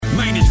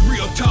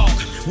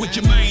with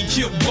your main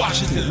Chip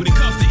Washington. When it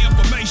comes to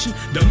information,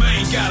 the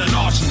main got an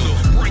arsenal.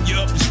 Bring you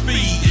up to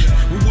speed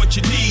with what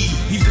you need.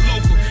 He's the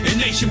local and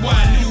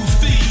nationwide news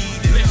feed.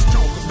 Let's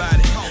talk about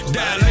it.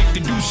 Dialect to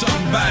do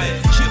something about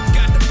it. Chip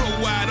got the flow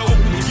wide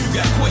open if you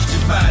got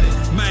questions about it.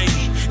 Man,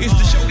 it's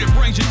the show that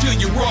brings you to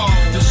your raw.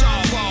 To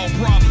solve all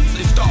problems,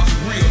 it starts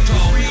with real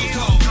talk. Real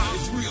talk.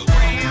 It's real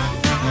talk.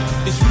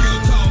 It's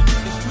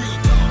real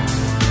talk.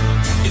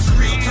 It's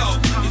real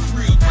talk. It's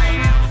real talk.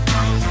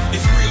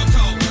 It's real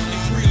talk.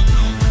 It's real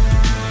talk.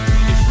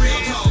 It's real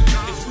talk.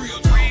 It's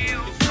real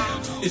talk.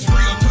 It's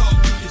real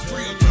talk. It's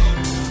real talk.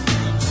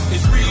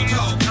 It's real talk. It's real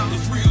talk.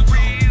 It's real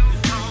talk.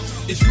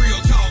 It's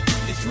real talk.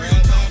 It's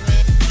real talk.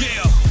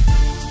 Yeah.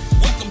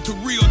 Welcome to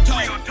Real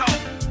Talk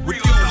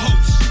with your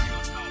host,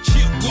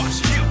 Chip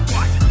Washington.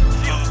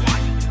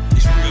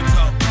 It's real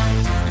talk.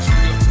 It's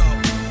real talk.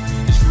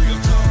 It's real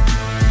talk.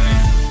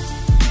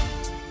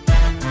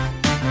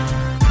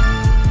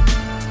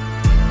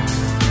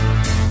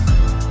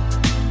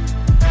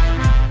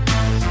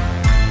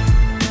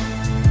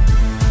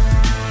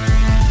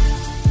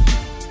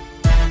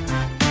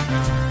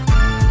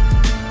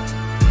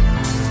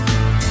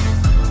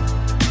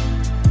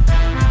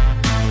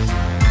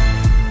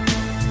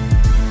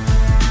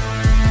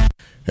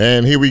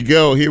 And here we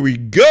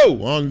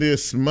go on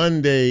this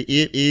Monday.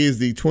 It is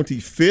the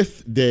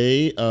 25th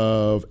day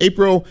of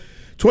April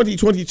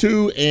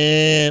 2022,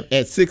 and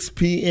at 6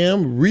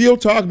 p.m., Real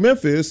Talk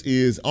Memphis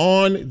is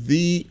on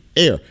the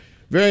air.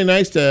 Very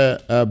nice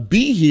to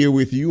be here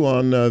with you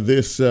on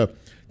this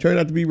turned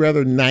out to be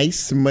rather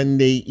nice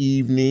Monday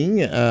evening.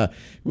 It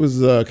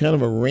was kind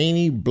of a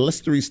rainy,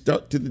 blustery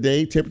start to the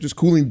day. Temperatures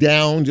cooling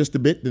down just a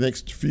bit the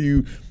next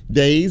few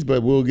days,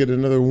 but we'll get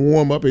another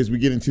warm up as we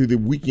get into the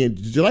weekend.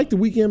 Did you like the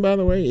weekend, by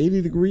the way?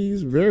 80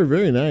 degrees, very,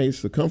 very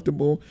nice,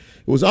 comfortable.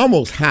 It was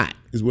almost hot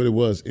is what it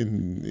was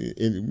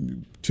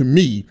in to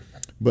me,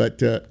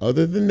 but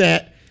other than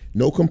that,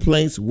 no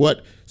complaints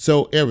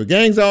whatsoever.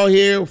 Gang's all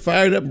here,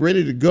 fired up,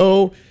 ready to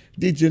go.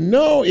 Did you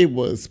know it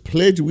was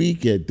Pledge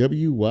Week at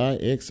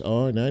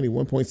WYXR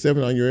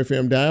 91.7 on your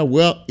FM dial?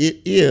 Well,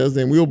 it is,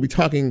 and we'll be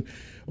talking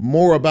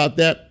more about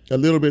that a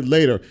little bit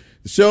later.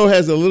 The show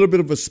has a little bit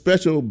of a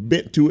special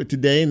bit to it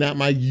today, not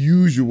my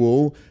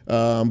usual,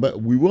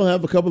 but we will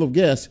have a couple of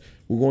guests.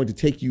 We're going to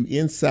take you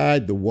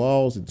inside the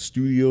walls and the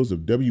studios of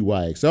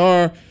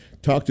WYXR,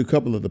 talk to a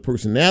couple of the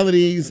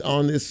personalities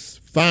on this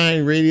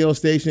fine radio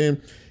station,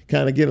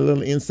 kind of get a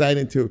little insight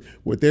into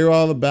what they're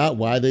all about,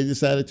 why they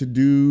decided to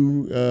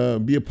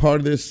be a part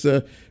of this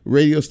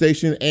radio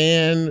station,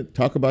 and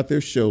talk about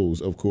their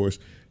shows, of course.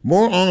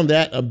 More on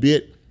that a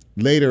bit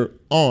later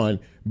on.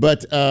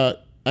 But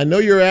I know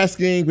you're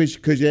asking,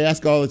 because you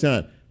ask all the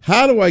time,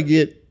 how do I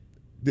get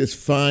this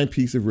fine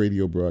piece of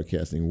radio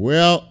broadcasting?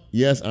 Well,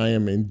 yes, I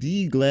am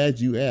indeed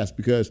glad you asked,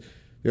 because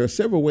there are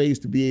several ways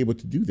to be able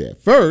to do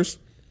that. First,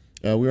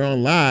 we're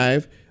on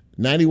live,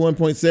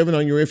 91.7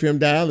 on your FM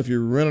dial. If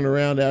you're running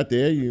around out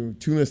there, you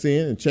tune us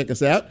in and check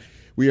us out.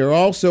 We are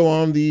also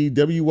on the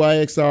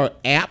WYXR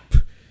app.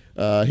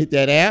 Hit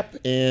that app,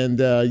 and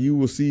you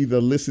will see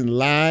the Listen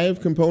Live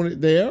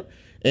component there.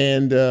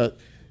 And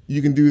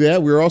you can do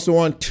that. We're also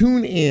on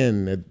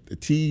TuneIn,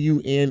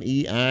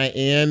 TUNEIN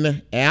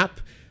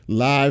app,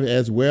 live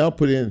as well.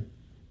 Put in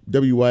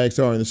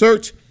WYXR in the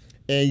search,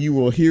 and you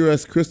will hear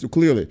us crystal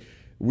clearly.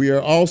 We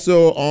are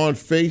also on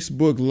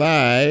Facebook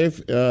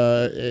Live,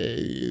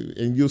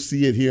 and you'll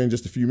see it here in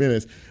just a few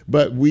minutes.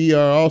 But we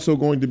are also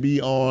going to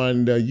be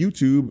on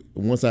YouTube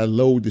once I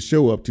load the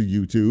show up to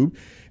YouTube.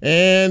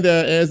 And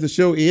as the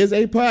show is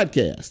a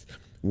podcast,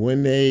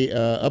 when they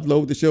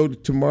upload the show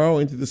tomorrow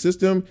into the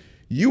system,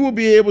 you will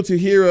be able to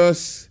hear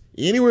us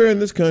anywhere in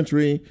this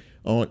country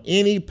on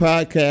any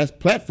podcast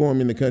platform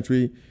in the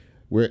country,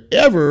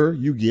 wherever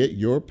you get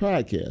your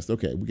podcast.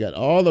 Okay, we got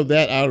all of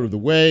that out of the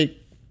way.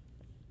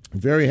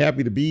 Very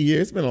happy to be here.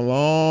 It's been a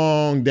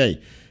long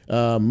day.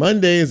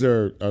 Mondays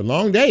are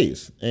long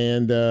days,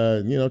 and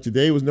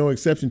today was no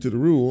exception to the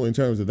rule in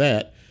terms of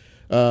that.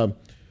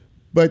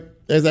 But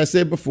as I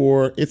said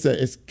before,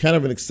 it's kind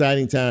of an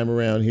exciting time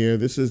around here.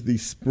 This is the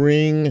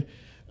spring.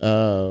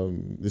 What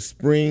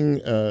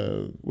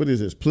is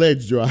this?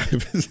 Pledge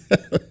drive,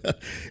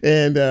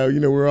 and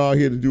we're all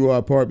here to do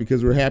our part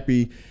because we're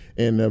happy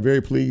and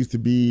very pleased to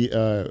be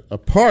a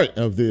part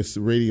of this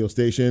radio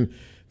station.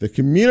 The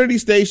community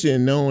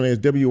station known as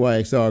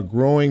WYXR,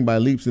 growing by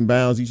leaps and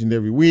bounds each and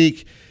every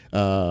week.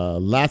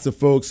 Lots of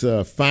folks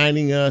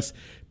finding us,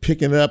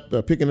 picking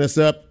us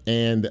up,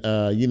 and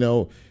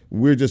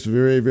we're just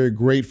very, very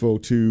grateful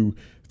to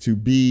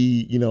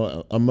be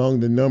among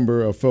the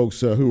number of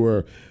folks who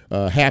are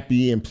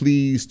happy and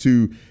pleased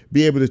to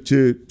be able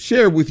to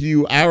share with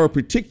you our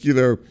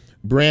particular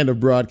brand of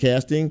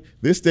broadcasting.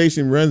 This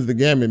station runs the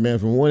gamut, man,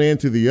 from one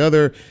end to the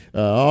other,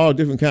 all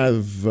different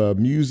kinds of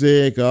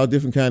music, all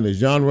different kinds of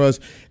genres,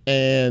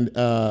 and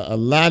a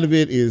lot of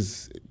it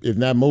is, if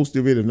not most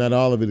of it, if not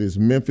all of it, is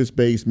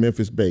Memphis-based.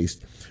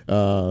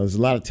 There's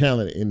a lot of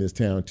talent in this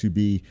town, to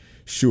be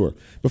sure.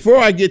 Before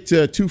I get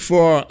too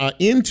far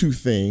into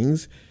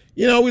things,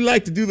 we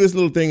like to do this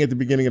little thing at the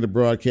beginning of the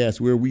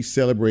broadcast where we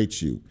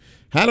celebrate you.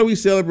 How do we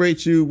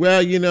celebrate you?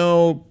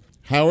 Well,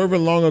 however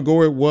long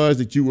ago it was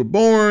that you were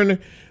born,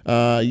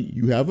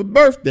 you have a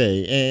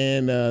birthday.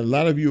 And a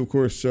lot of you, of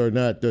course, are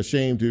not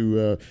ashamed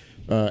to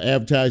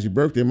advertise your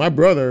birthday. My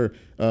brother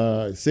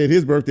said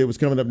his birthday was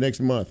coming up next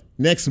month.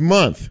 Next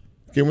month.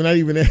 Okay, we're not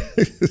even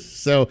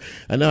so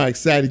I know how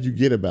excited you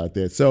get about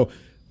that. So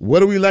what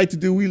do we like to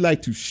do? We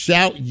like to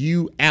shout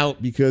you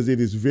out because it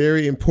is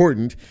very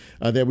important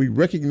that we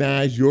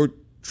recognize your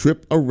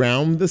trip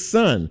around the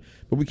sun.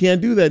 But we can't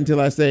do that until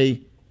I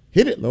say,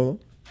 hit it, Lola.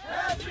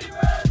 Happy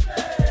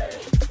birthday!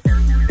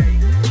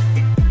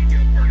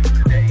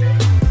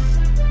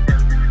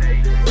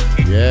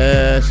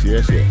 Yes.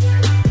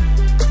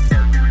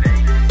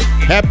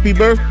 Happy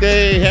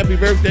birthday, happy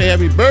birthday,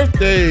 happy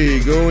birthday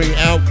going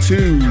out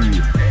to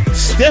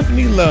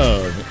Stephanie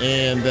Love.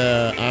 And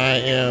I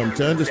am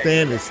to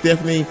understand that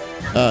Stephanie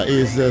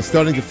is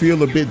starting to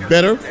feel a bit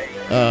better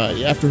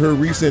after her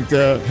recent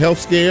health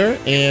scare.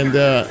 And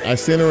I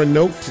sent her a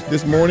note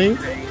this morning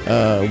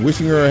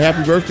wishing her a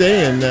happy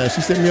birthday, and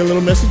she sent me a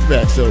little message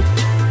back. So,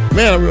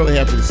 man, I'm really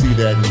happy to see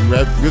that, and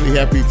really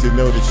happy to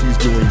know that she's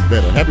doing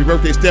better. Happy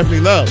birthday,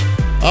 Stephanie Love.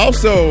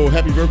 Also,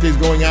 happy birthdays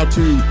going out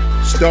to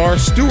Star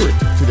Stewart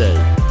today.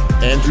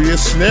 Andrea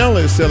Snell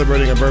is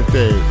celebrating a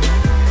birthday.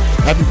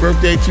 Happy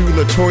birthday to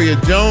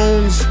LaToya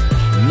Jones,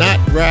 Not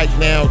Right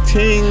Now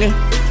Ting,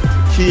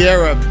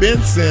 Kiara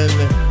Benson,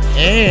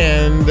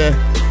 and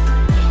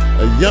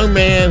a young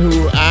man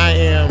who I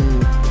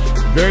am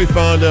very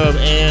fond of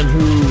and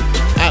who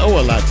I owe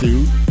a lot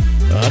to.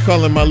 I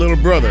call him my little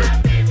brother.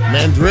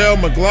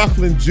 Mandrell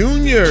McLaughlin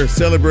Jr.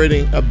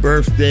 celebrating a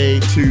birthday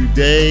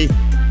today.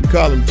 We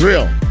call him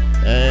Drill.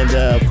 And,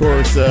 of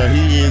course,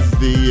 he is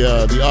the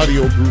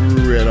audio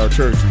guru at our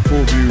church,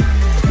 Fullview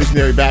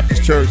Missionary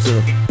Baptist Church.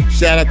 So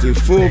shout out to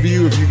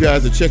Fullview if you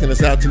guys are checking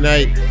us out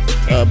tonight.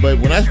 But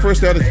when I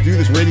first started to do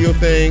this radio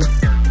thing,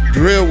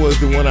 Drill was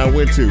the one I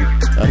went to.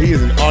 He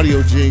is an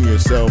audio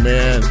genius. So,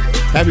 man,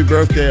 happy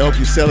birthday. I hope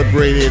you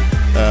celebrate it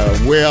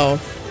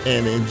well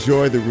and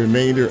enjoy the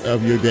remainder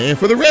of your day. And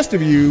for the rest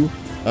of you,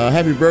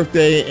 happy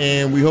birthday.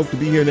 And we hope to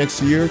be here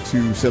next year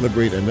to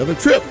celebrate another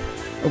trip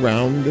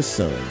around the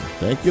sun.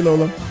 Thank you,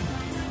 Lola.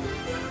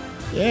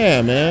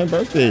 Yeah, man,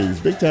 birthdays,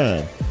 big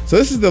time. So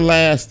this is the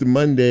last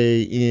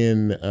Monday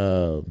in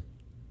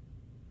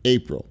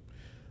April.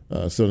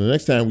 So the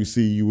next time we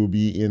see you will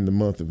be in the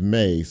month of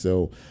May.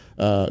 So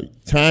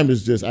time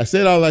is just, I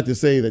said all that to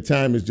say that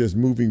time is just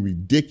moving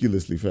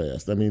ridiculously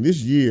fast. I mean,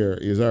 this year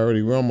is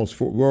already, we're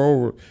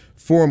over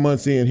 4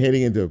 months in,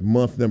 heading into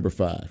month number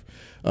 5.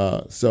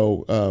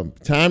 So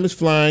time is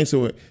flying.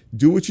 So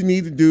do what you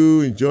need to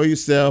do. Enjoy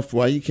yourself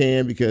while you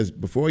can, because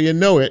before you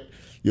know it,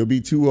 you'll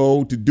be too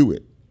old to do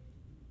it.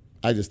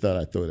 I just thought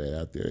I'd throw that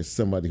out there. As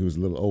somebody who's a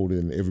little older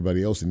than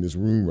everybody else in this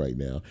room right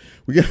now.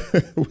 We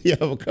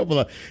have a couple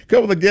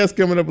of guests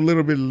coming up a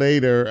little bit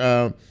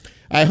later.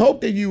 I hope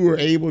that you were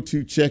able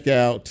to check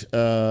out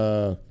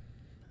the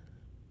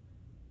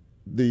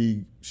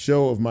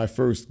show of my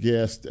first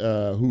guest,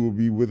 who will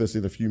be with us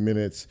in a few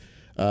minutes.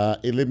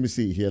 Let me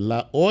see here.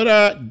 La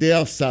Hora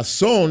del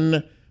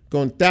Sazón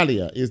con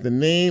Talia is the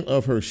name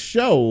of her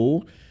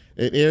show.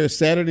 It airs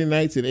Saturday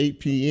nights at 8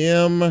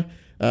 p.m.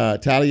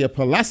 Talia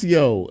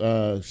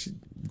Palacio, she's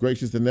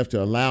gracious enough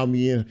to allow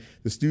me in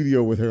the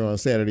studio with her on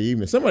Saturday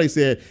evening. Somebody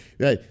said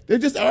that they're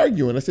just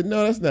arguing. I said,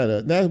 no, that's not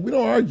us. No, we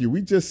don't argue.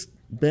 We just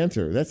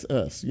banter. That's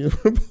us.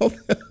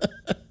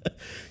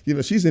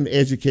 She's an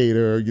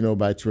educator,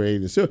 by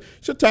trade. And she'll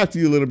talk to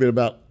you a little bit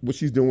about what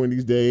she's doing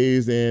these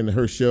days and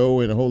her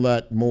show and a whole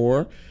lot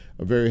more.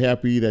 I'm very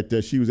happy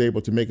that she was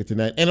able to make it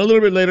tonight. And a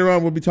little bit later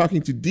on, we'll be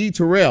talking to Dee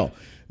Terrell.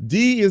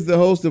 Dee is the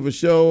host of a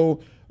show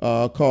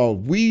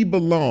called We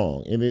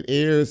Belong, and it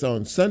airs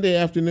on Sunday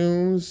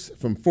afternoons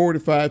from 4 to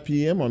 5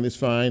 p.m. on this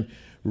fine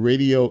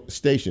radio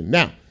station.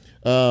 Now,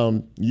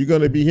 you're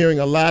going to be hearing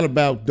a lot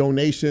about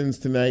donations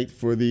tonight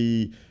for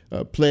the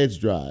pledge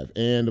drive.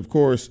 And, of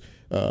course,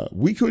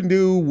 we couldn't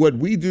do what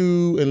we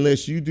do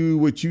unless you do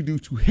what you do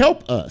to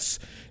help us.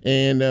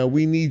 And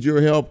we need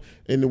your help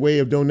in the way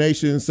of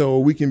donations so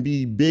we can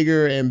be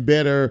bigger and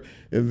better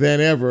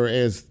than ever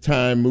as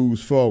time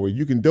moves forward.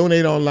 You can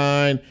donate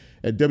online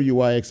at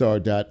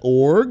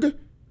wyxr.org.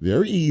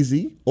 Very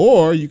easy.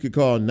 Or you could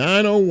call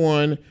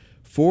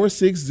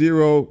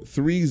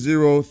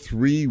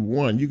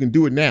 901-460-3031. You can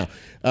do it now.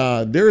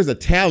 There is a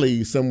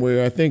tally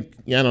somewhere, I think,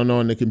 I don't know,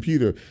 on the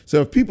computer.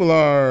 So if people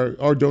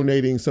are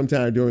donating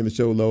sometime during the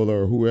show,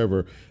 Lola or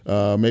whoever,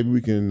 maybe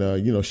we can,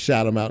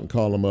 shout them out and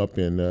call them up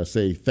and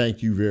say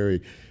thank you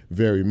very,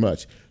 very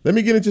much. Let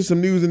me get into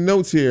some news and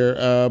notes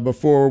here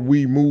before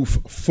we move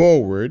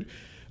forward.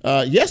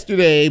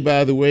 Yesterday,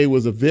 by the way,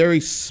 was a very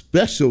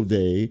special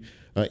day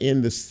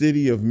in the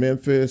city of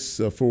Memphis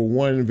for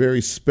one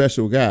very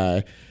special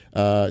guy.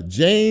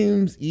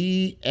 James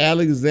E.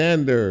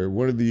 Alexander,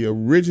 one of the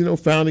original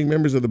founding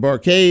members of the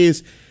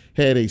Bar-Kays,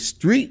 had a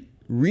street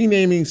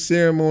renaming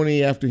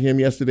ceremony after him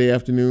yesterday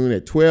afternoon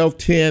at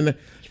 1210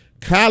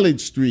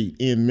 College Street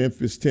in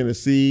Memphis,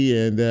 Tennessee.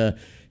 And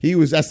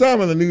I saw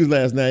him on the news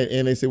last night,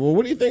 and they said, well,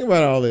 what do you think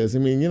about all this? I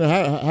mean,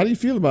 how do you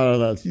feel about all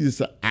that? He just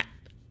said,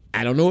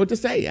 I don't know what to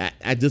say.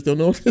 I just don't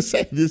know what to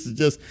say.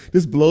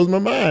 This blows my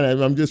mind.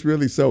 I'm just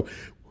really so.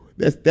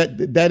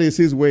 That is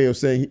his way of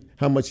saying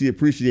how much he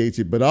appreciates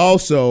it, but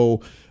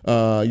also,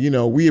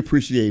 we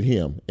appreciate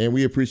him, and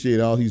we appreciate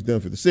all he's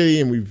done for the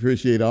city, and we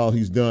appreciate all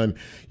he's done,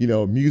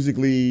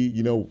 musically,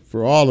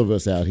 for all of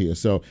us out here.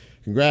 So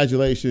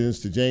congratulations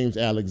to James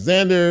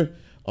Alexander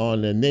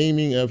on the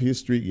naming of his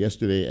street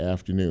yesterday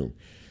afternoon.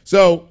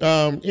 So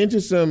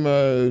into some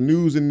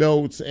news and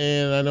notes,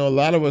 and I know a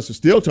lot of us are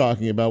still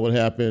talking about what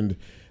happened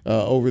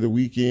over the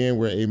weekend,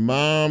 where a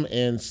mom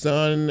and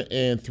son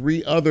and 4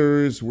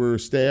 others were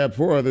stabbed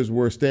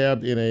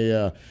in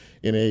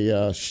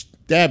a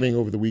stabbing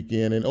over the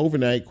weekend, an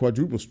overnight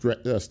quadruple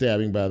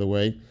stabbing, by the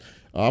way.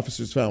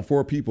 Officers found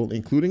 4 people,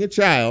 including a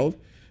child,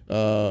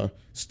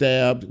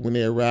 stabbed when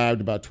they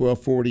arrived about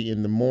 12:40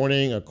 in the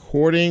morning,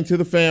 according to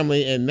the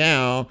family. And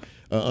now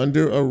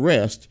under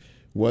arrest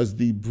was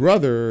the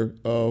brother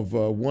of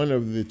one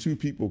of the 2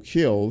 people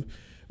killed,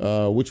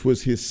 which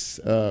was his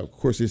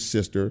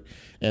sister,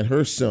 and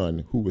her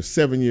son, who was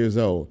 7 years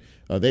old.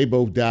 They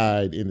both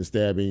died in the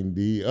stabbing.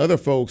 The other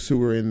folks who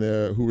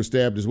were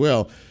stabbed as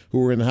well,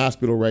 who are in the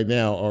hospital right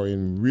now, are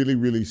in really,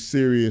 really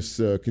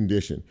serious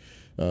condition.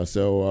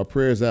 So our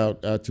prayers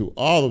out to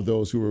all of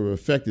those who were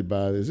affected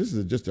by this. This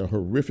is just a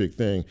horrific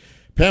thing.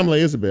 Pamela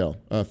Isabel,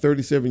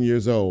 37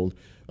 years old,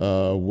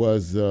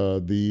 was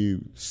the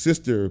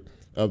sister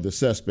of the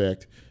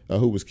suspect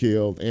who was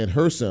killed, and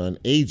her son,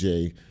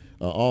 AJ,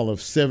 all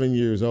of 7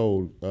 years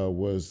old,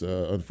 was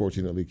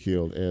unfortunately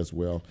killed as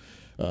well.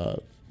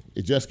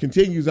 It just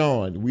continues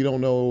on. We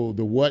don't know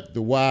the what,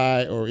 the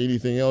why, or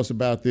anything else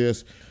about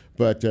this,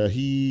 but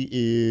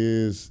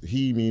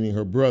he meaning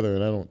her brother,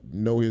 and I don't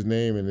know his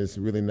name, and it's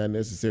really not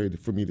necessary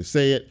for me to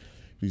say it.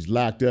 He's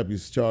locked up.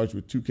 He's charged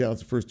with 2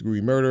 counts of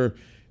first-degree murder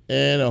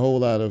and a whole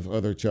lot of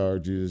other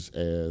charges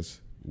as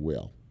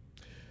well.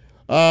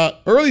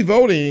 Early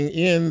voting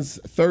ends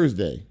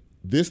Thursday.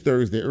 This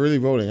Thursday, early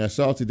voting. I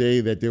saw today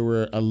that there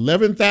were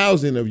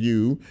 11,000 of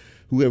you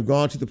who have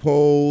gone to the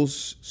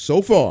polls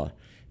so far.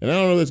 And I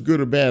don't know if that's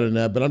good or bad or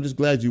not, but I'm just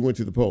glad you went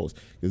to the polls.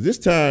 Because this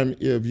time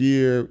of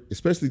year,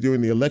 especially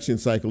during the election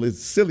cycle,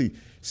 is silly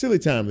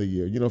time of the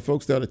year.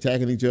 Folks start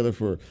attacking each other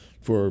for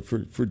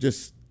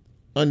just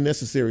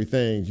unnecessary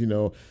things.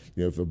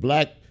 If a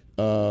black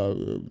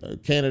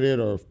candidate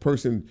or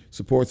person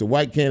supports a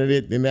white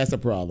candidate, then that's a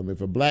problem.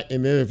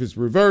 And then if it's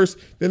reversed,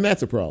 then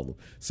that's a problem.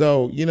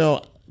 So,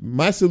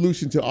 my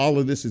solution to all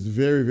of this is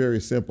very, very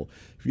simple.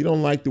 If you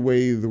don't like the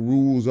way the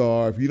rules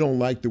are, if you don't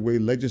like the way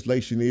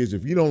legislation is,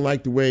 if you don't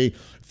like the way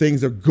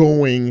things are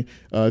going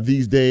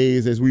these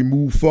days as we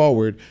move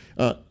forward,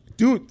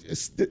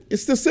 it's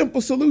the simple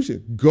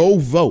solution. Go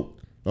vote,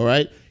 all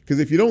right? Because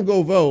if you don't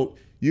go vote,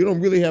 you don't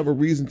really have a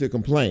reason to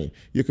complain.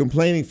 Your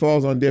complaining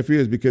falls on deaf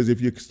ears, because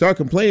if you start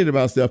complaining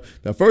about stuff,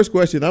 the first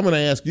question I'm going to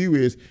ask you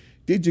is,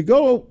 did you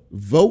go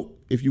vote?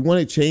 If you want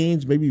to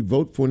change, maybe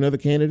vote for another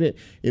candidate.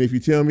 And if you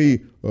tell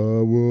me,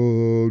 well,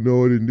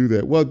 no, I didn't do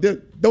that. Well,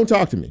 don't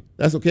talk to me.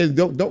 That's okay.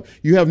 Don't.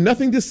 You have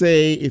nothing to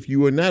say if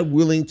you are not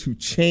willing to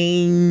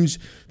change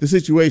the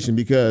situation,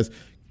 because,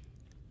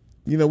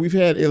 we've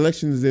had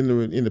elections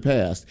in the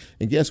past,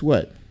 and guess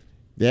what?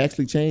 They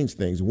actually change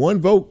things. One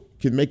vote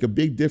can make a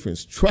big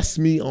difference. Trust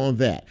me on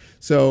that.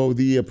 So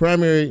the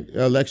primary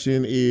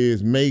election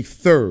is May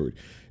 3rd.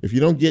 If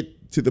you don't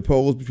get to the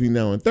polls between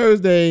now and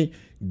Thursday,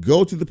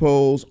 go to the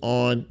polls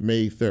on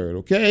May 3rd,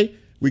 okay?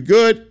 We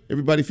good?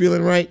 Everybody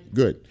feeling right?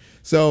 Good.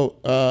 So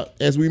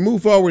as we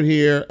move forward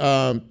here,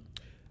 I'm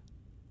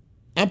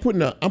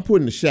putting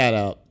a shout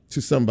out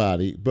to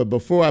somebody, but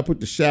before I put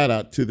the shout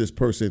out to this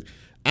person,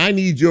 I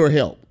need your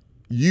help.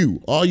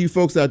 All you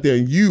folks out there,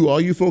 all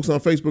you folks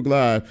on Facebook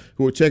Live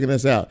who are checking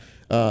us out.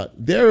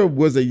 There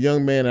was a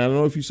young man, I don't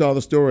know if you saw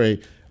the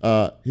story,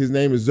 his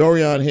name is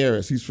Zorian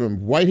Harris. He's from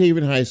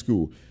Whitehaven High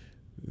School.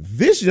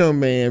 This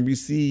young man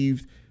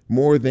received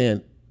more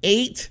than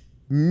 $8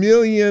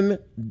 million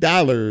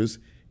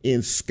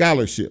in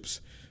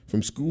scholarships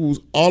from schools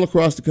all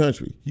across the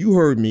country. You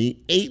heard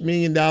me, $8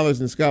 million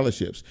in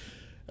scholarships.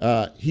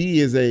 He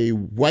is a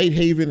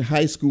Whitehaven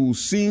High School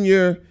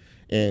senior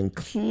and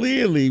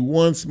clearly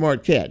one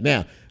smart cat.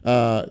 Now,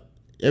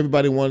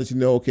 everybody wanted to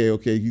know,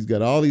 okay, he's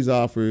got all these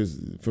offers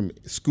from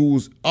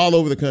schools all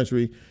over the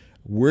country.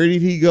 Where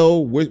did he go?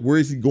 Where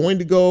is he going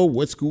to go?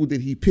 What school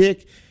did he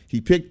pick? He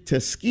picked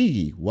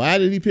Tuskegee. Why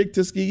did he pick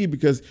Tuskegee?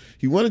 Because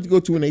he wanted to go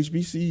to an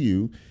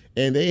HBCU,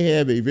 and they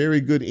have a very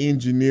good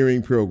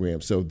engineering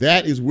program. So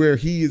that is where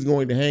he is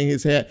going to hang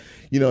his hat.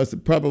 It's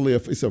probably a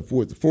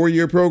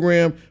 4-year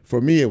program.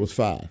 For me, it was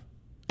 5.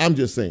 I'm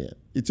just saying.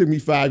 It took me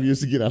 5 years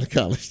to get out of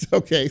college.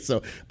 Okay,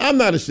 so I'm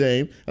not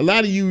ashamed. A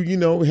lot of you,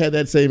 had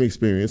that same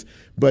experience,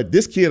 but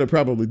this kid will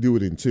probably do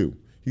it in 2.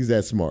 He's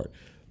that smart.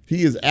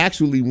 He is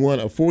actually one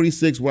of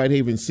 46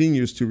 Whitehaven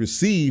seniors to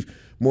receive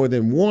more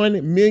than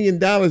 $1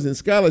 million in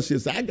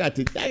scholarships. I got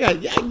to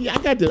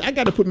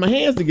put my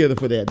hands together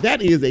for that.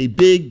 That is a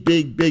big,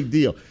 big, big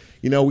deal.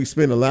 we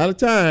spend a lot of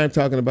time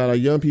talking about our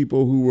young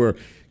people who are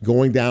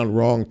going down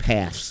wrong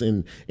paths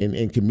and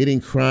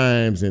committing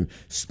crimes and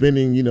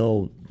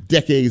spending,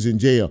 decades in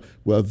jail.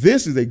 Well,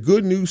 this is a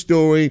good news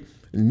story,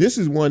 and this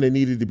is one that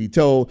needed to be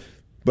told.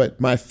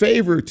 But my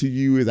favor to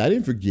you is, I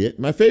didn't forget,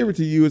 my favor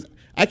to you is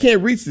I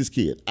can't reach this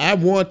kid. I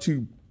want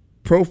to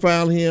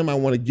profile him. I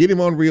want to get him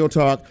on Real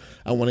Talk.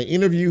 I want to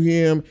interview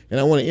him, and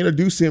I want to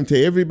introduce him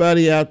to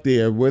everybody out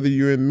there, whether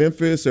you're in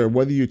Memphis or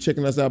whether you're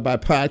checking us out by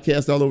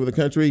podcast all over the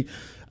country.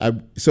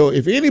 So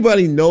if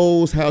anybody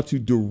knows how to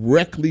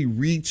directly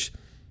reach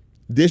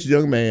this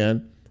young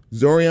man,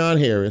 Zorian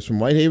Harris from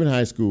Whitehaven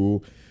High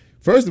School,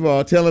 first of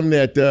all, tell him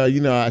that,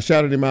 I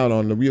shouted him out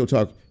on the Real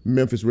Talk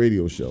Memphis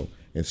radio show.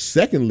 And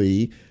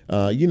secondly,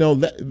 tell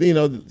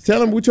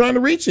him we're trying to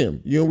reach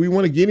him. We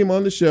want to get him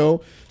on the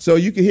show. So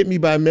you can hit me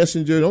by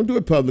messenger. Don't do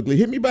it publicly.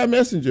 Hit me by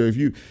messenger. If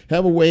you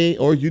have a way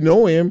or you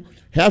know him,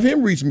 have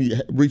him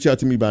reach out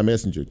to me by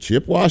messenger.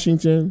 Chip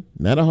Washington,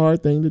 not a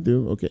hard thing to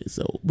do. Okay,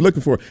 so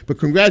looking for it. But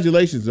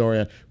congratulations,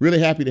 Zorian. Really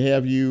happy to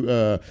have you,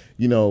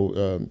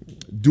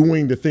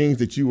 doing the things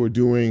that you are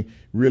doing.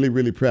 Really,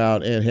 really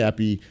proud and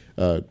happy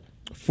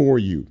for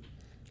you.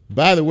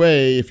 By the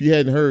way, if you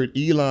hadn't heard,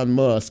 Elon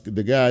Musk,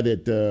 the guy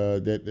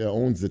that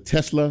owns the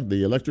Tesla,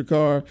 the electric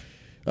car,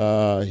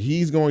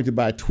 he's going to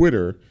buy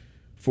Twitter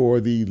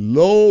for the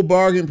low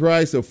bargain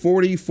price of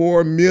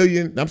 $44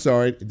 million. I'm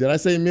sorry, did I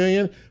say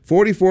million?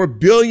 $44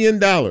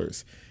 billion.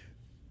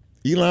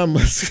 Elon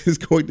Musk is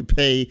going to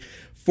pay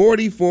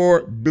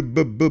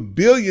 $44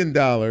 billion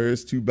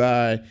to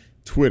buy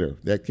Twitter.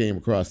 That came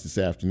across this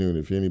afternoon.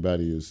 If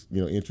anybody is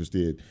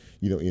interested,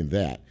 in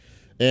that.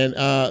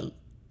 And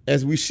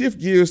as we shift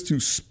gears to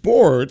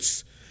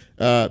sports,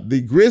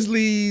 the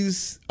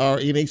Grizzlies are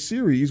in a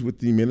series with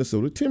the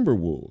Minnesota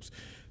Timberwolves.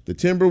 The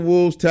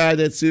Timberwolves tied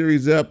that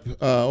series up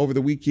over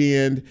the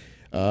weekend,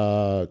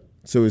 so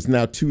it's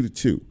now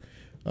 2-2.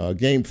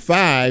 Game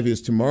 5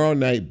 is tomorrow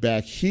night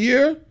back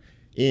here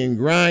in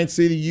Grind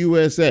City,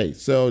 USA.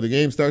 So the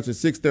game starts at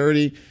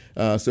 6:30.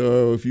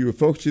 So if you were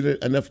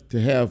fortunate enough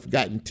to have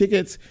gotten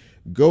tickets,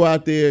 go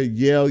out there,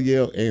 yell,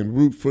 and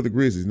root for the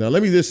Grizzlies. Now,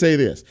 let me just say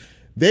this.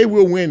 They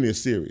will win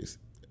this series.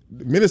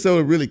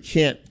 Minnesota really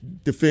can't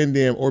defend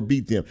them or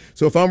beat them.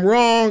 So if I'm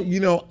wrong,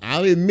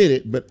 I'll admit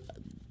it, but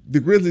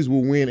the Grizzlies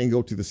will win and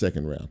go to the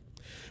second round.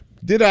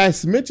 Did I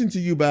mention to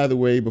you, by the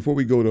way, before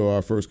we go to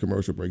our first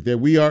commercial break, that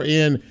we are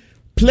in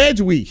Pledge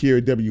Week here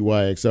at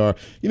WYXR?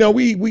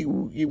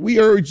 We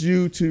urge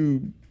you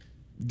to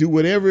do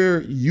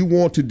whatever you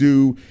want to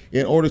do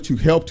in order to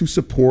help to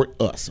support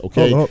us,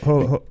 okay?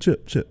 Hold.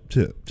 Chip.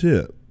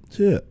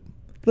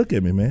 Look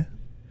at me, man.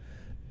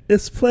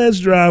 It's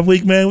Pledge Drive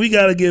Week, man. We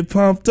got to get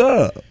pumped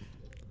up.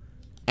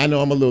 I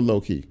know I'm a little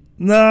low-key.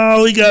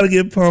 No, we got to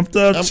get pumped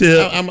up,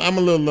 Chip. I'm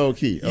a little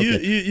low-key.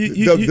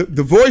 Okay.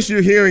 The voice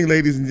you're hearing,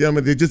 ladies and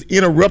gentlemen, that just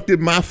interrupted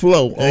my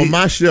flow on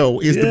my show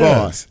is the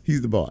boss.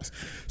 He's the boss.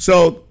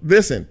 So,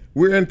 listen,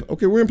 we're in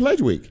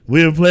Pledge Week.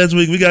 We're in Pledge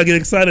Week. We got to get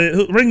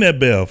excited. Ring that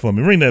bell for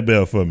me.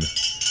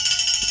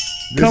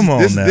 Come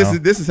on now.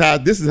 This is how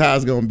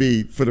it's going to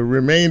be for the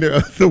remainder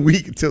of the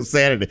week until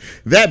Saturday.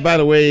 That, by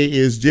the way,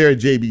 is Jared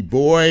J.B.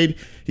 Boyd.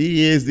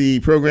 He is the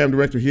program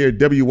director here at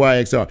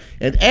WYXR.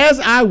 And as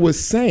I was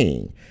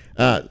saying,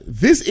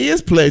 this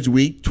is Pledge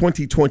Week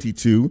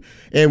 2022,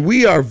 and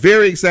we are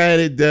very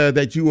excited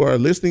that you are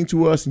listening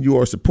to us and you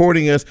are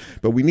supporting us,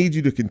 but we need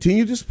you to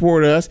continue to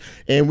support us,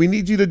 and we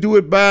need you to do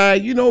it by,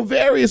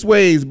 various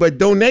ways, but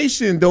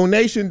donation.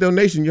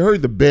 You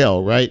heard the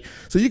bell, right?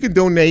 So you can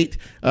donate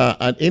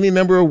on any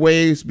number of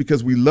ways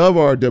because we love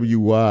our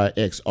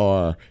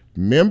WYXR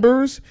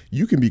members.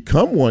 You can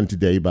become one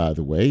today, by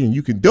the way, and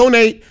you can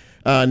donate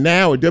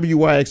now at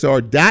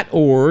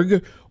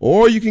WYXR.org,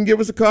 or you can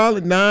give us a call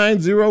at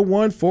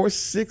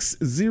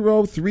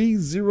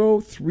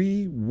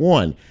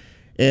 901-460-3031.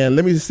 And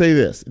let me just say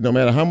this. No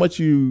matter how much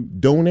you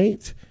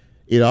donate,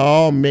 it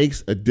all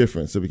makes a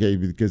difference, okay?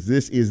 Because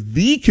this is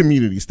the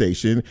community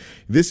station.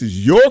 This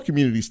is your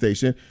community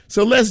station.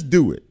 So let's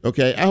do it,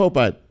 okay? I hope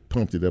I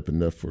pumped it up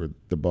enough for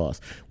the boss.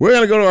 We're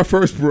going to go to our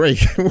first break.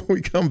 When we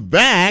come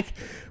back,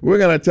 we're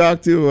going to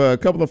talk to a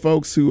couple of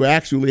folks who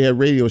actually have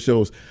radio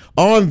shows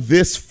on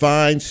this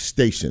fine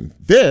station.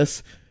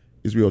 This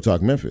is Real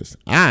Talk Memphis.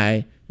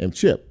 I am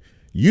Chip.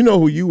 You know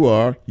who you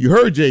are. You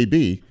heard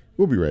JB.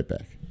 We'll be right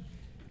back.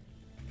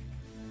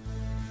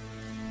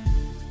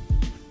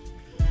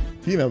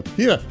 He done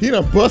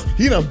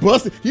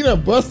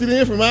busted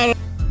in from out of.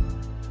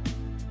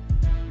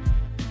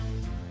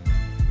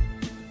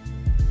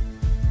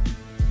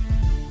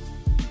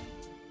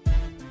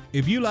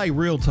 If you like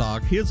Real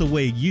Talk, here's a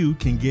way you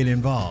can get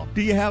involved.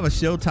 Do you have a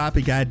show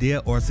topic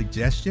idea or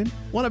suggestion?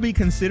 Want to be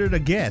considered a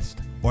guest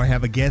or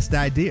have a guest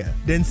idea?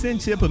 Then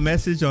send Chip a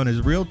message on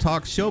his Real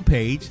Talk show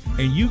page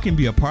and you can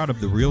be a part of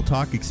the Real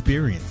Talk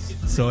experience.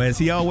 So as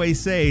he always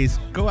says,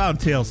 go out and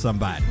tell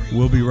somebody.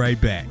 We'll be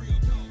right back.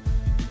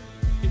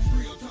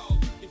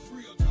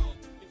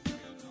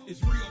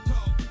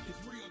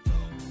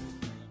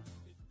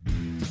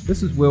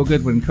 This is Will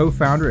Goodwin,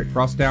 co-founder at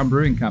Crosstown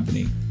Brewing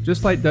Company.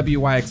 Just like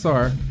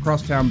WYXR,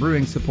 Crosstown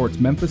Brewing supports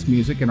Memphis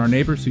music and our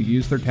neighbors who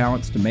use their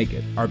talents to make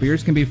it. Our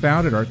beers can be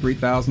found at our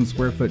 3,000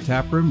 square foot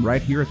tap room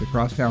right here at the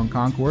Crosstown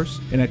Concourse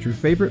and at your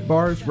favorite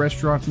bars,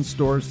 restaurants, and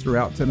stores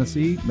throughout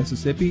Tennessee,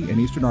 Mississippi, and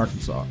eastern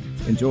Arkansas.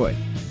 Enjoy.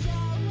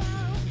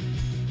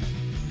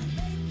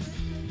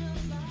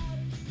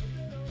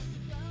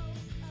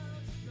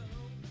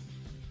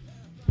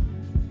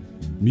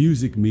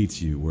 Music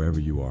meets you wherever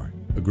you are.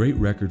 A great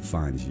record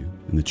finds you,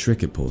 and the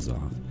trick it pulls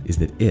off is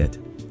that it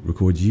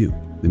records you.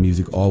 The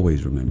music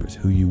always remembers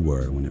who you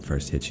were when it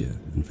first hit you,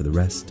 and for the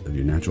rest of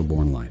your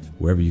natural-born life,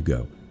 wherever you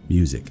go,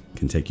 music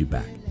can take you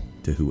back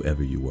to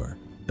whoever you were.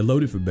 At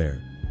Loaded for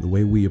Bear, the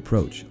way we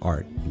approach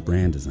art and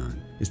brand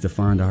design is to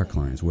find our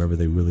clients wherever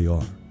they really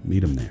are, meet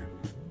them there,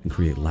 and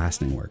create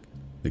lasting work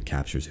that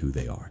captures who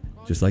they are.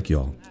 Just like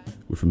y'all,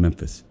 we're from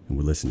Memphis, and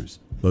we're listeners.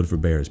 Loaded for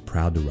Bear is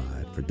proud to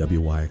ride for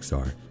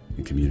WYXR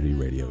and Community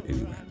Radio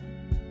Anywhere.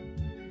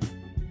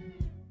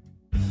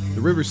 The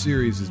River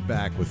Series is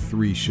back with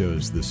 3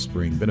 shows this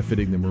spring,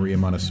 benefiting the Maria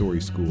Montessori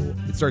School.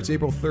 It starts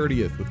April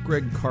 30th with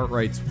Greg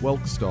Cartwright's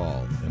Welk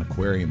Stall and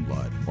Aquarium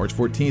Blood. March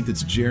 14th,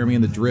 it's Jeremy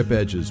and the Drip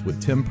Edges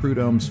with Tim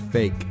Prudhomme's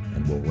Fake.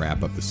 And we'll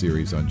wrap up the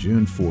series on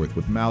June 4th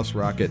with Mouse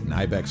Rocket and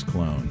Ibex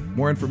Clone.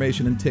 More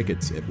information and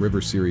tickets at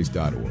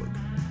riverseries.org.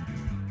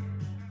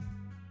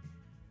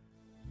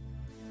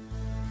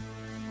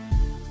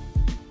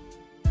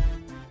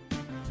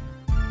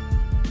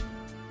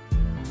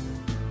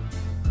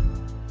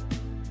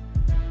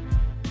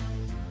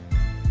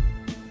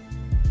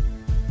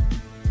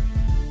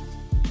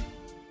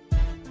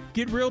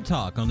 Get Real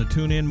Talk on the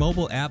TuneIn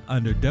mobile app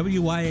under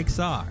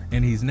WYXR,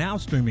 and he's now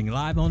streaming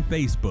live on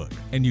Facebook.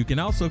 And you can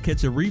also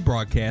catch a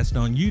rebroadcast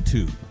on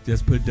YouTube.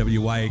 Just put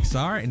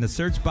WYXR in the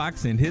search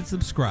box and hit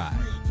subscribe.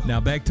 Now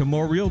back to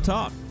more Real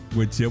Talk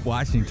with Chip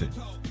Washington.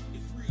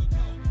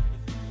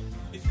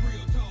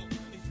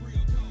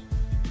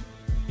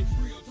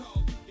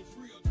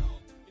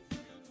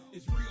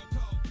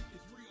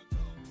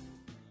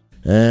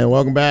 And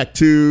welcome back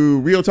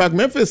to Real Talk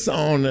Memphis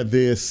on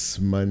this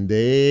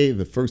Monday,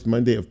 the first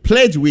Monday of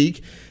Pledge Week.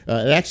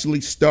 It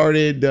actually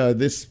started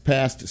this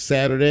past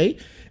Saturday,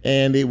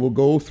 and it will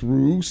go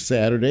through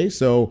Saturday.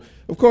 So,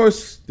 of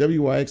course,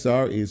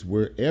 WYXR is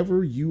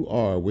wherever you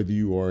are, whether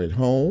you are at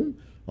home,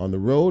 on the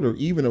road, or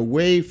even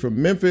away from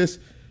Memphis.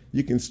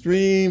 You can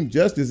stream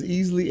just as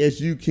easily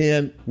as you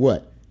can,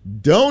 what?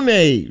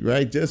 Donate,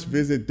 right? Just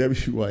visit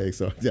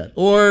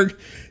WYXR.org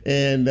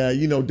and,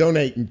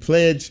 donate and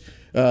pledge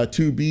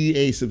to be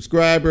a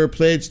subscriber,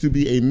 pledge to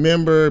be a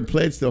member,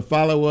 pledge to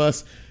follow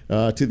us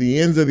to the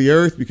ends of the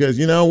earth, because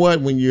you know what?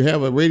 When you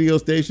have a radio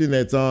station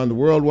that's on the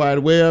World Wide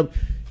Web,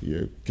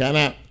 you're kind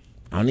of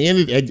on the end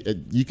of the edge.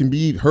 You can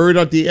be heard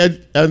on the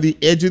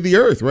edge of the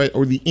earth, right?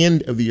 Or the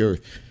end of the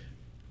earth.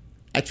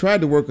 I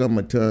tried to work on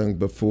my tongue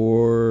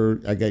before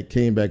I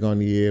came back on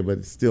the air, but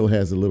it still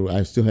has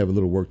I still have a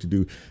little work to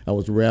do. I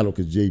was rattled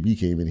because JB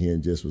came in here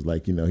and just was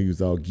like, he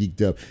was all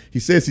geeked up.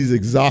 He says he's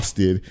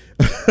exhausted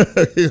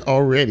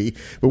already,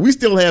 but we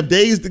still have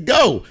days to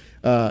go.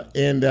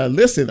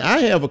 Listen, I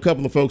have a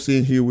couple of folks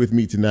in here with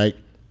me tonight,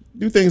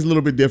 do things a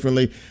little bit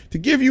differently to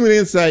give you an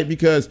insight,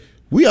 because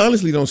we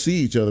honestly don't see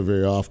each other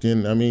very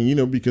often. I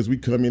mean, because we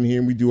come in here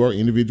and we do our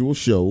individual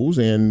shows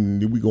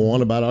and we go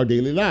on about our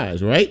daily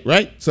lives, right?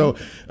 So,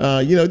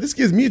 this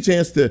gives me a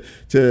chance to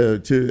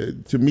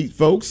meet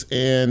folks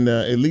and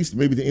at least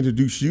maybe to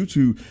introduce you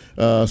to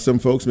some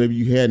folks. Maybe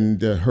you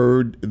hadn't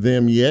heard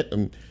them yet,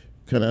 and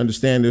kind of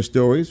understand their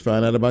stories,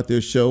 find out about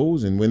their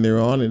shows and when they're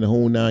on and the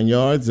whole 9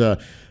 yards. I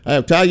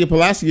have Talia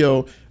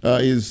Palacio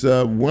is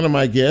one of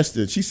my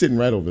guests. She's sitting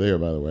right over there,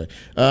 by the way.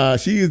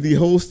 She is the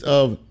host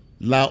of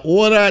La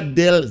Hora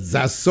del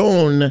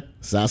Sazón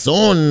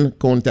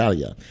con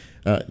Talia.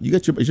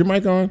 Is your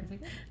mic on?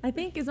 I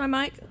think, is my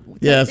mic?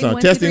 Yeah, it's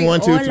on. Testing 1,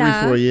 2, 3,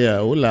 4. Yeah,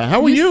 hola.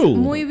 How are you?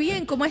 Muy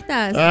bien, ¿cómo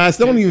estás?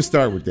 Don't even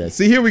start with that.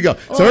 See, here we go.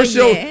 So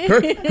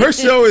her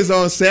show is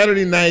on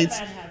Saturday nights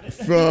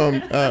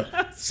from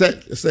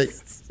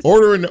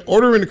order in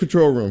the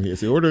control room here.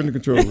 See, order in the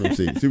control room.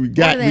 See, we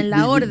got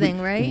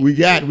right? We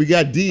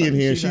got D in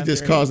here. She's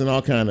just causing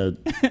all kind of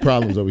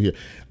problems over here.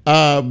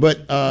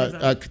 But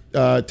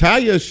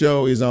Talia's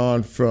show is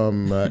on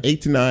from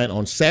 8 to 9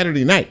 on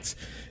Saturday nights.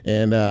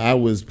 And I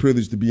was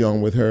privileged to be on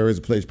with her as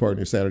a pledge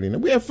partner Saturday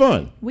night. We had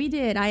fun. We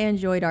did. I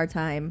enjoyed our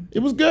time. It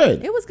was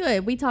good. It was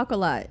good. We talk a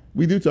lot.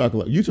 We do talk a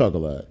lot. You talk a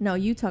lot. No,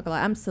 you talk a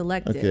lot. I'm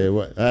selective. Okay,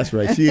 well, that's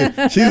right. She's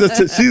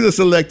a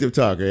selective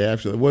talker,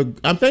 absolutely. Well,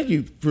 I thank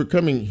you for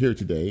coming here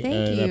today.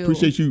 Thank you. I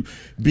appreciate you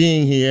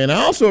being here. And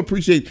I also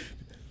appreciate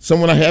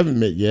someone I haven't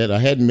met yet. I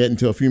hadn't met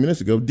until a few minutes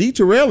ago. Dee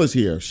Terrell is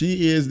here.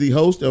 She is the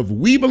host of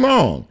We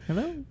Belong.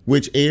 Hello.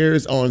 Which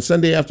airs on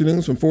Sunday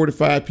afternoons from 4 to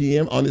 5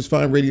 p.m. on this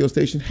fine radio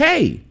station.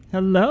 Hey.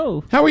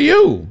 Hello. How are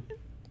you?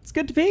 It's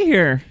good to be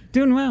here.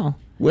 Doing well.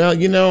 Well,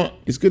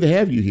 it's good to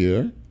have you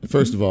here,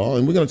 first of all.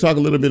 And we're going to talk a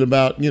little bit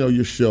about,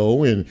 your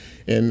show and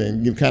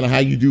kind of how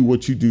you do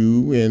what you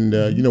do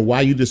and,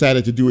 why you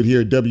decided to do it here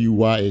at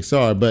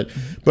WYXR.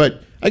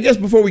 But I guess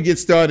before we get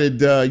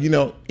started,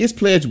 it's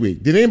Pledge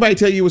Week. Did anybody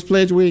tell you it was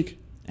Pledge Week?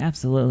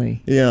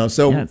 Absolutely. Yes.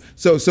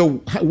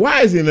 So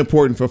why is it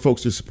important for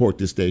folks to support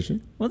this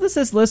station? Well, this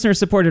is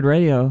listener-supported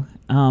radio.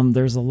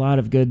 There's a lot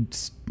of good,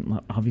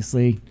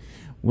 obviously,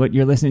 what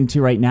you're listening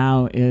to right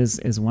now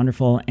is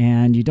wonderful,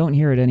 and you don't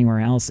hear it anywhere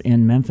else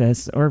in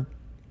Memphis or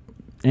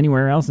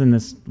anywhere else in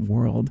this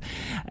world.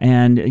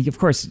 And of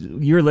course,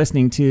 you're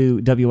listening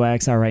to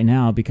WYXR right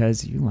now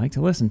because you like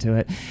to listen to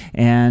it.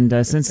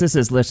 And since this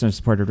is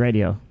listener-supported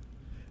radio,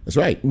 that's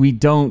right. We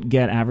don't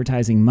get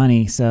advertising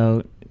money,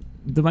 so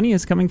the money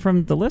is coming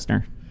from the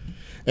listener.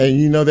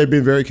 And they've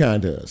been very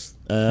kind to us.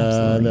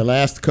 In the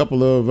last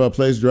couple of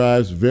pledge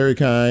drives, very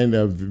kind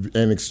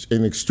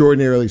and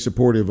extraordinarily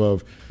supportive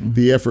of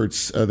the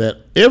efforts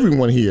that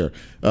everyone here,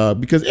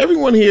 because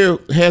everyone here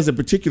has a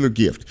particular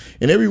gift,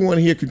 and everyone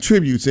here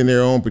contributes in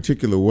their own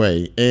particular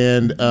way.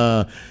 And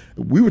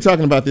we were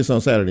talking about this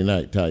on Saturday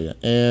night, Talia,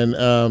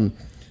 and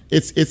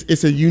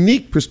it's a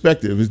unique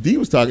perspective. As Dee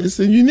was talking, it's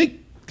a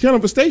unique kind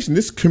of a station.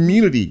 This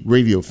community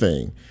radio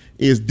thing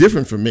is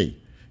different for me.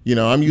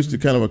 I'm used to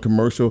kind of a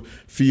commercial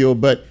feel,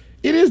 but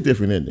it is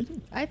different, isn't it?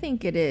 I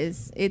think it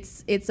is.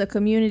 It's a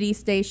community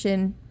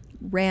station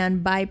ran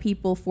by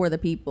people for the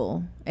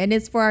people, and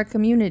it's for our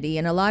community.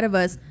 And a lot of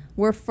us,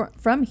 we're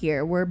from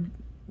here. We're,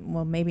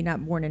 well, maybe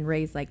not born and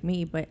raised like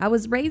me, but I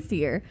was raised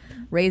here,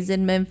 raised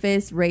in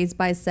Memphis, raised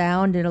by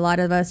sound, and a lot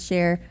of us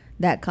share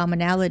that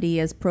commonality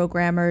as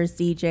programmers,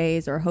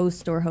 DJs, or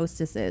hosts or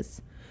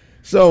hostesses.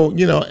 So,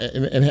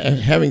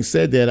 and having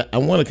said that, I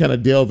want to kind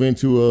of delve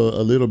into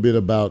a little bit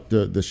about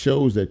the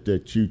shows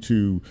that you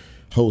two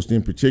host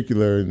in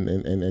particular,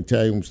 and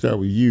Talia, we'll start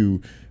with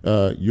you.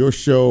 Your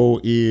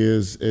show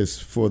is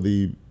for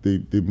the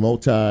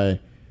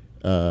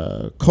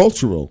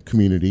multi-cultural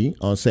community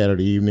on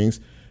Saturday evenings.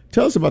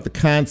 Tell us about the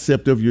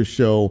concept of your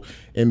show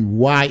and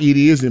why it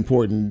is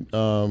important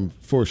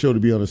for a show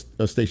to be on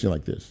a station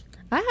like this.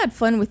 I had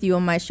fun with you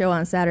on my show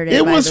on Saturday.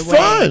 It was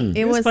fun.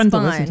 It was fun to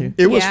listen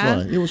to. It was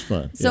fun. It was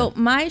fun. So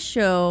my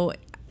show,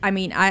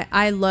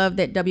 I love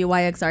that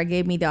WYXR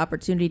gave me the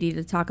opportunity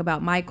to talk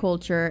about my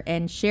culture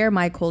and share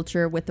my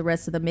culture with the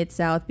rest of the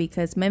Mid-South,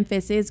 because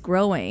Memphis is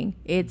growing.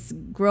 It's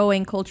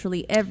growing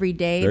culturally every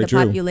day. Very the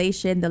true.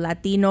 Population, the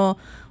Latino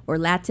or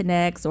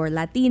Latinx or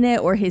Latina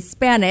or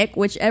Hispanic,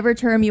 whichever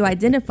term you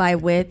identify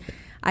with,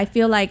 I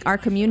feel like our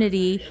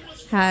community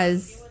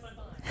has...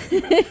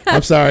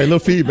 I'm sorry, a little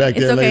feedback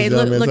there. It's okay. Ladies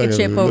and gentlemen. Look at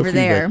Chip over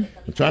there.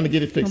 I'm trying to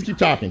get it fixed. Keep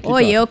talking.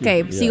 Oye,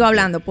 okay. Sigo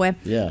hablando, pues.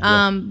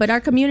 Yeah. But our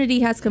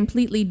community has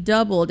completely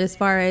doubled as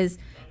far as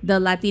the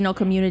Latino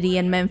community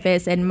in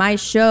Memphis, and my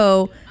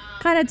show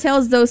kind of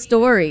tells those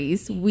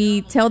stories.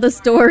 We tell the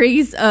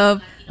stories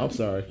of... I'm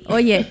sorry.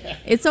 Oye,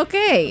 it's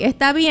okay.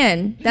 Está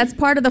bien. That's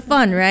part of the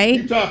fun, right?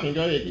 Keep talking.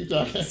 Go ahead. Keep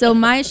talking. So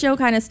my show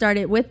kind of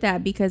started with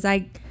that because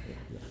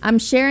I'm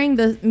sharing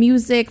the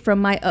music from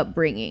my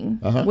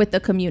upbringing with the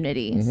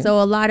community. Mm-hmm. So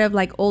a lot of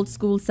like old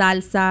school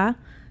salsa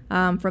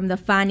from the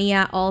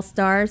Fania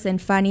All-Stars. And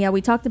Fania,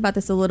 we talked about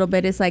this a little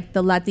bit. It's like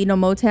the Latino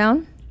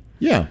Motown.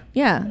 Yeah.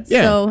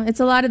 So it's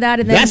a lot of that.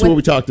 And then that's what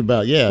we talked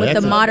about. Yeah. With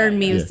that's the modern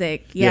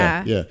music.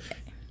 Yeah.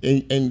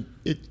 And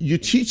you're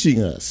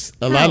teaching us,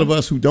 a lot of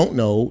us who don't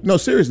know. No,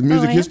 seriously,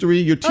 music history.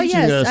 You're teaching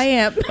us I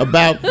am.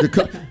 about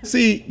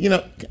see,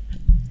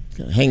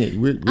 hang it.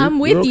 I'm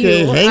with we're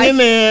okay. you. Hang in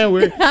there.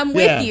 I'm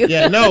with you.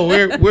 Yeah. No,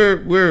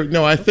 we're.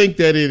 No, I think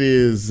that it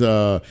is.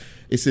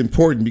 It's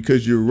important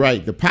because you're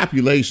right. The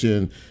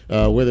population,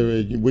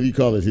 whether what do you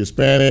call it,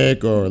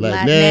 Hispanic or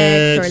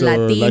Latinx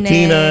or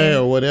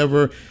Latina or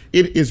whatever,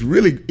 it is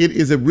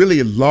a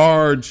really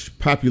large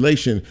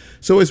population.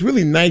 So it's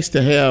really nice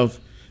to have.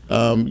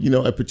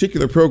 A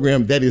particular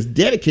program that is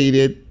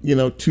dedicated,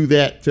 to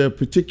that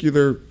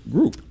particular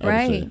group.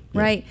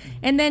 Right.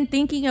 And then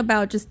thinking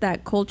about just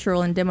that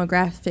cultural and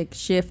demographic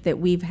shift that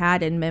we've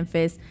had in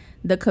Memphis,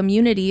 the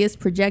community is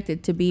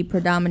projected to be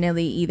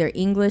predominantly either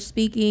English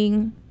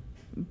speaking,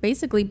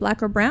 basically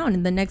black or brown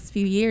in the next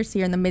few years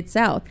here in the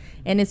Mid-South.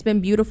 And it's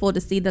been beautiful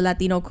to see the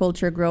Latino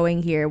culture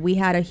growing here. We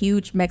had a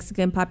huge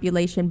Mexican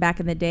population back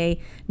in the day.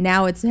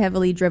 Now it's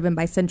heavily driven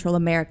by Central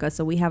America.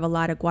 So we have a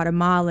lot of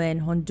Guatemala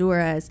and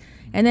Honduras.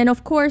 And then,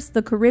 of course,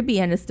 the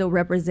Caribbean is still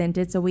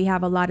represented. So we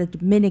have a lot of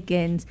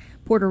Dominicans,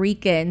 Puerto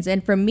Ricans.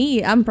 And for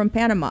me, I'm from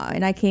Panama,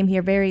 and I came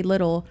here very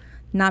little.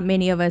 Not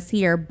many of us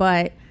here,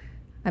 but,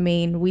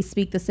 we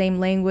speak the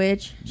same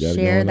language,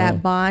 share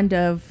that bond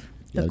of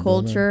the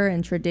culture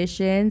and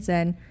traditions,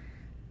 and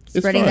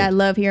spreading that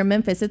love here in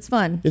Memphis. It's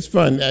fun. It's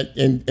fun.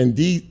 And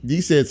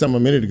Dee said something a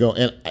minute ago,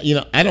 and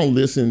I don't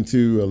listen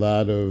to a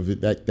lot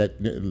of that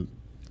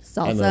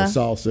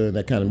salsa and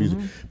that kind of music,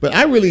 but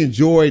I really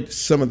enjoyed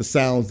some of the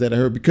sounds that I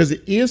heard because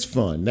it is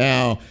fun.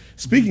 Now,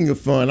 speaking of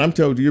fun, I'm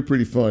told you're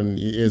pretty fun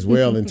as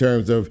well in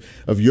terms of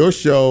your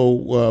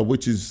show,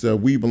 which is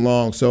We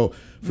Belong. So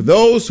for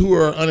those who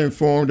are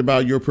uninformed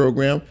about your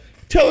program,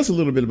 tell us a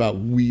little bit about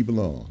We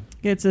Belong.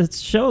 It's a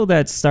show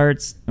that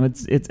starts,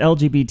 it's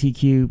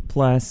LGBTQ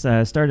plus,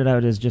 started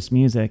out as just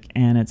music,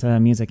 and it's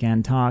music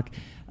and talk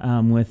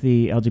with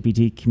the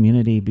LGBT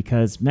community,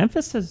 because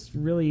Memphis has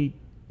really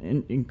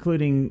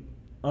including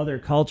other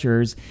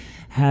cultures,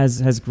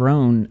 has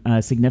grown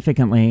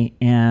significantly,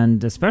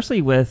 and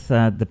especially with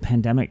the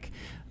pandemic.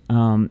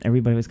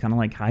 Everybody was kind of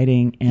like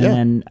hiding,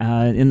 and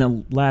in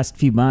the last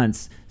few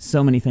months,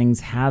 so many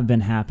things have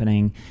been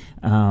happening,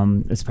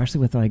 especially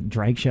with like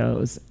drag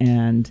shows,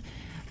 and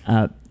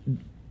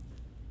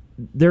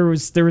there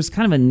was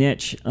kind of a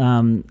niche,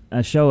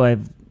 a show I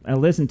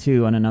listened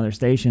to on another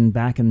station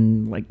back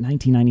in like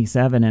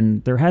 1997,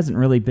 and there hasn't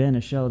really been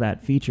a show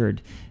that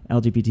featured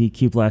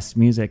LGBTQ plus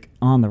music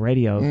on the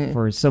radio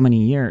for so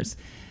many years.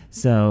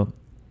 So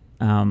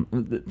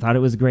thought it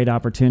was a great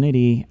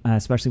opportunity,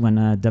 especially when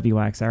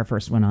WXR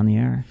first went on the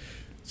air.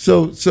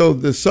 So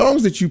the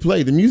songs that you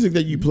play, the music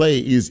that you play,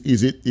 is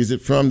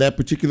it from that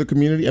particular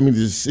community? I mean,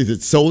 is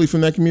it solely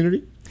from that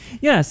community?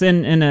 Yes,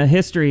 and a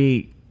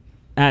history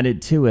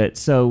added to it.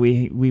 So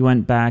we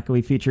went back,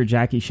 we featured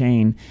Jackie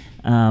Shane,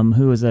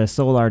 who was a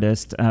soul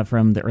artist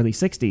from the early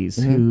 60s,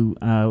 who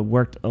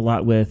worked a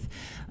lot with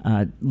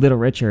Little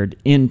Richard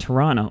in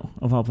Toronto,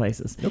 of all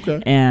places.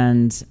 Okay.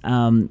 And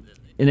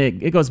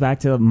it goes back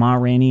to Ma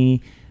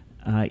Rainey,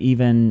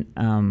 even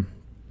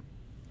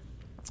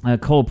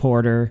Cole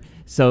Porter.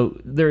 So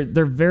there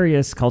are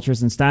various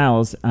cultures and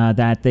styles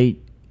that it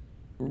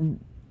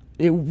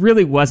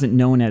really wasn't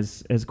known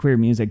as queer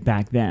music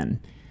back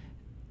then.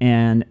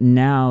 And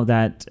now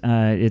that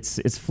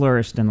it's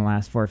flourished in the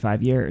last 4 or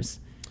 5 years.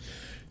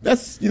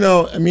 That's,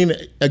 I mean,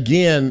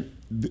 again,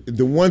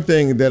 the one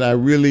thing that I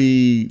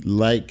really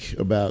like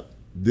about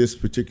this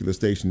particular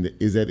station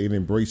is that it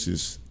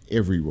embraces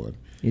everyone.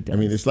 It does. I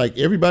mean, it's like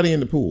everybody in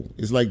the pool.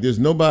 It's like there's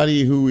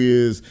nobody who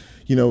is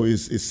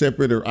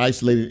separate or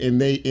isolated, and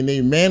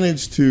they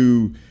manage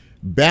to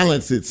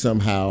balance it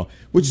somehow,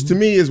 which to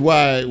me is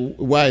why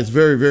it's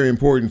very, very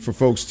important for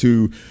folks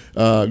to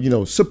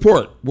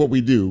support what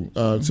we do,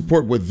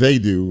 support what they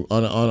do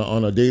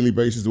on a daily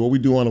basis, what we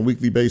do on a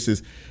weekly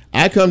basis.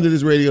 I come to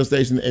this radio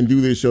station and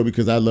do this show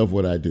because I love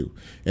what I do,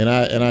 and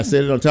I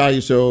said it on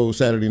Talia's show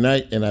Saturday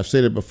night, and I've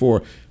said it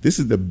before. This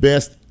is the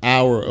best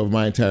hour of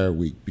my entire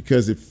week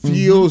because it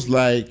feels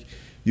like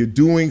you're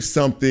doing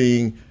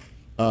something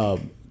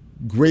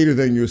greater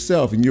than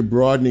yourself, and you're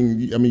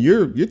broadening. I mean,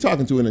 you're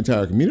talking to an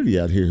entire community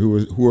out here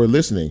who are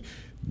listening.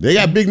 They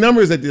got big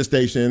numbers at this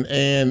station,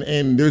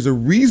 and there's a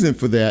reason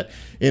for that,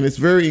 and it's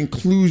very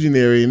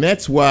inclusionary, and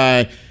that's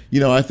why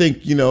I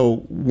think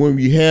when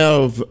we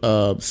have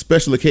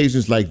special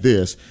occasions like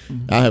this,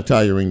 I'll have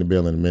Talia ring the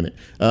bell in a minute.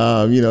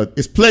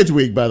 It's Pledge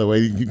Week, by the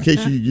way, in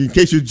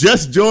case you're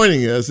just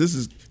joining us.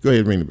 Go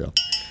ahead and ring the bell.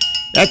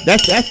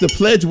 That's the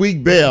Pledge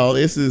Week bell.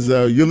 This is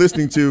you're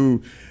listening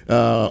to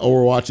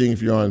or watching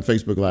if you're on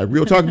Facebook Live,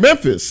 Real Talk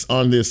Memphis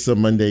on this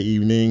Monday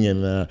evening,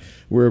 and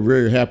we're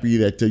very happy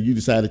that you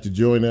decided to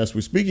join us.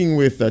 We're speaking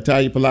with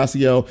Talia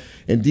Palacio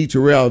and Dee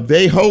Terrell.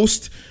 They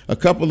host a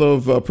couple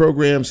of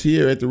programs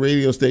here at the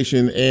radio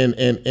station,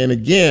 and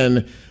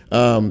again,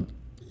 when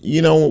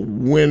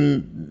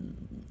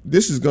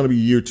this is going to be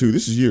year 2.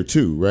 This is year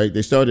 2, right?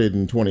 They started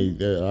in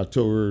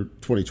October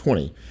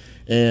 2020.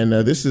 And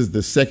this is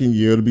the second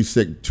year. It'll be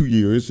 2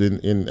 years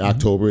in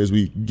October as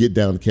we get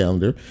down the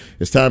calendar,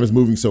 as time is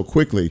moving so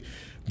quickly.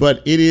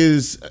 But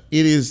is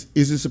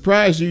it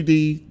surprised you,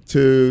 Dee,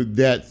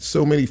 that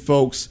so many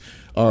folks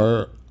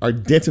are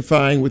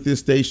identifying with this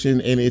station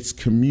and its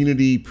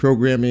community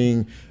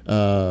programming,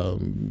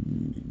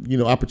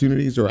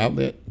 opportunities or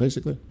outlet,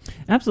 basically?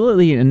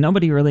 Absolutely, and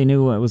nobody really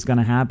knew what was going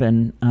to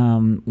happen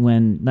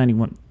when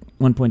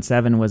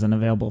 91.7 was an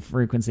available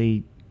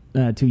frequency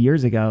 2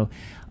 years ago.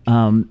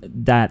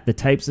 That the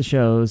types of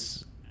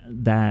shows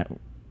that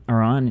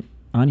are on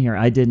here,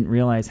 I didn't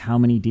realize how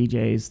many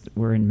DJs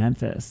were in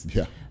Memphis.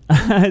 Yeah,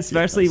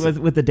 especially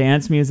with the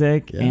dance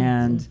music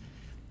and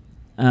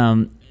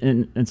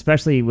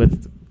especially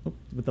with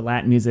the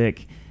Latin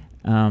music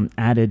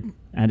added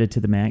to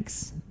the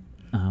mix.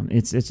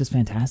 It's just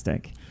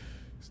fantastic.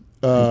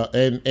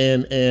 And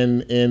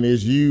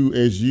as you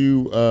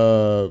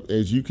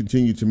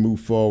continue to move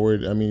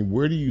forward, I mean,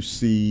 where do you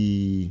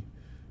see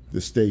the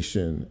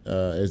station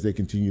as they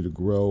continue to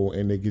grow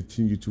and they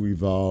continue to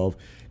evolve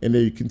and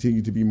they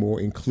continue to be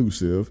more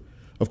inclusive?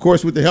 Of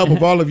course, with the help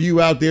of all of you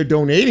out there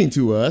donating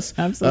to us.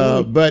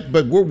 Absolutely.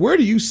 But where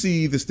do you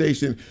see the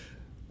station?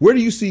 Where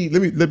do you see?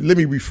 Let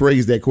me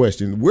rephrase that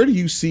question. Where do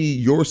you see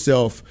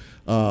yourself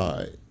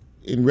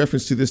in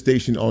reference to this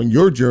station on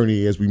your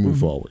journey as we move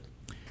forward?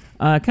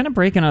 Kind of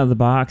breaking out of the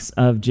box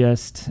of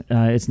just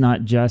it's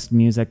not just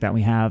music that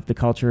we have, the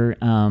culture.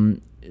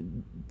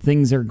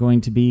 Things are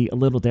going to be a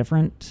little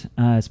different,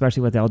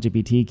 especially with the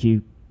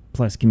LGBTQ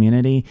plus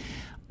community,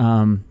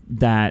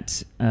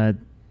 that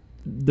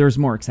there's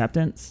more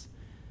acceptance.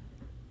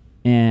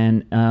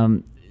 And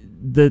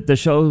the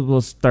show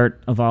will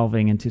start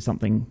evolving into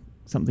something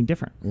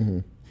different. Mm-hmm.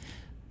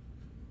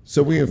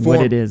 So we inform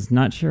what it is.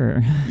 Not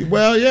sure.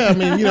 Well, yeah, I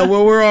mean,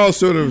 we're all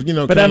sort of,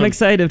 But I'm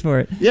excited for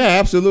it. Yeah,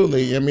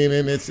 absolutely. I mean,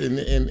 and it's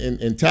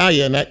and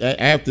Talia, and I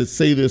have to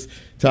say this.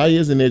 Talia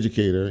is an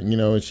educator,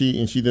 and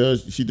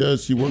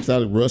she works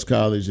out at Russ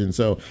College, and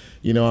so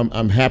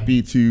I'm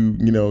happy to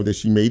that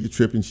she made the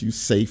trip and she's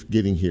safe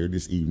getting here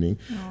this evening.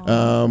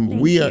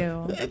 Thank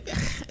you.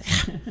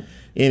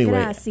 Anyway,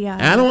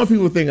 Gracias. I don't want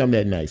people to think I'm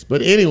that nice,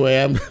 but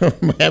anyway, I'm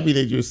happy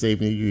that you're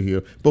safe and you're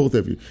here, both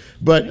of you.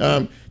 But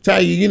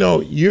Talia,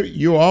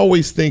 you're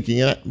always thinking,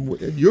 and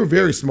you're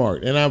very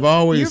smart, and I've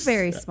always You're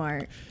very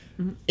smart.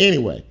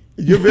 Anyway.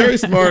 You're very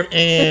smart,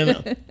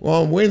 and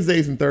on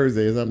Wednesdays and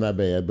Thursdays, I'm not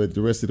bad, but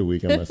the rest of the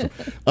week, I'm not so.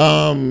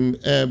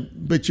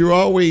 But you're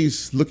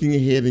always looking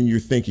ahead and you're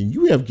thinking.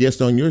 You have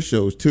guests on your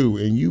shows, too,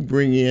 and you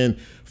bring in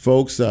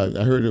folks. I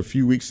heard a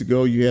few weeks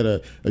ago you had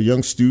a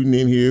young student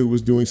in here who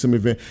was doing some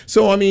event.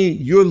 So, I mean,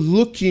 you're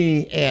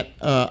looking at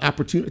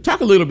opportunity.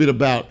 Talk a little bit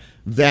about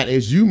that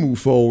as you move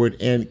forward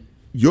and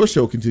your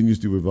show continues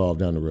to evolve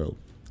down the road.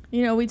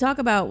 We talk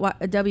about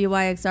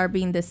WYXR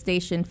being the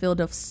station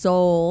filled of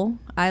soul.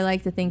 I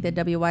like to think that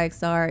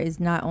WYXR is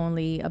not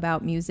only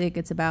about music,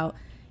 it's about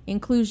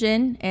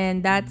inclusion.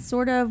 And that's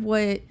sort of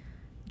what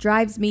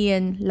drives me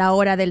in La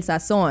Hora del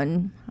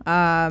Sazón.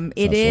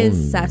 It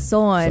is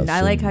Sazón.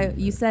 I like how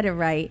you said it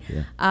right.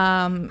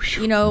 Yeah.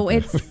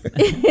 It's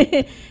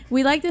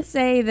we like to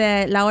say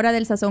that La Hora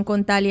del Sazón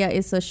con Talia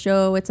is a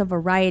show. It's a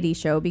variety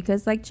show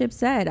because, like Chip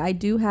said, I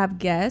do have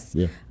guests.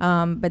 Yeah.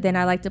 But then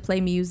I like to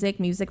play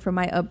music from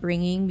my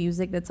upbringing,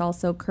 music that's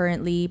also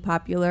currently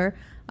popular.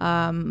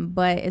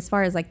 But as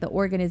far as like the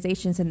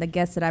organizations and the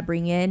guests that I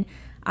bring in,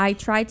 I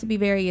try to be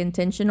very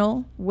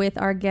intentional with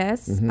our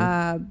guests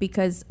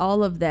because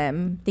all of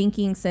them,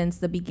 thinking since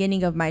the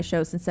beginning of my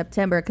show, since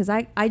September, because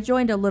I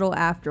joined a little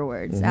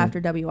afterwards, after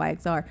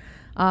WYXR,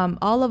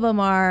 all of them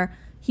are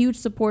huge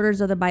supporters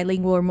of the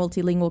bilingual or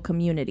multilingual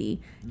community,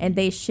 and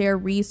they share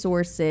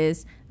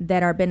resources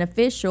that are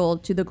beneficial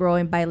to the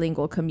growing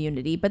bilingual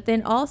community. But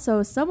then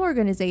also some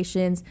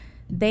organizations,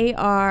 they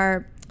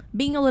are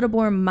being a little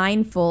more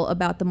mindful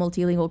about the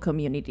multilingual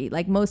community.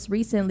 Like most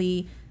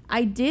recently,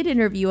 I did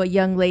interview a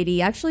young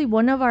lady, actually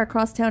one of our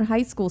Crosstown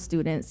High School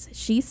students.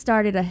 She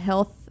started a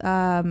health,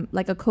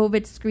 like a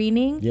COVID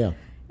screening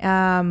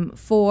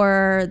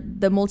for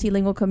the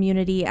multilingual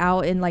community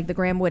out in like the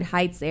Grandwood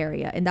Heights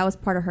area. And that was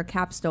part of her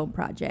capstone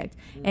project.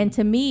 And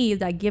to me,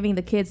 like giving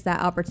the kids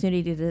that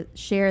opportunity to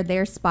share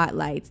their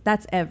spotlights,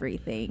 that's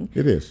everything.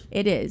 It is.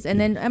 It is.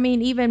 And then, I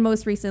mean, even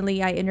most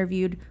recently, I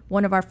interviewed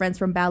one of our friends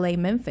from Ballet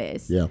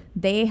Memphis. Yeah.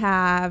 They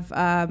have,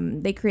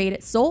 they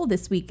created Soul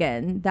this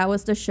weekend. That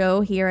was the show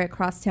here at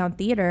Crosstown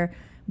Theater.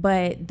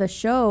 But the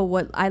show,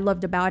 what I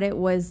loved about it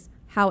was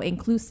how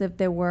inclusive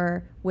they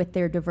were with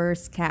their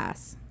diverse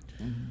cast.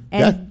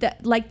 And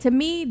like to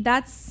me,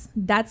 that's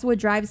what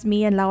drives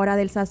me in La Hora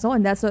del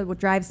Sazón. That's what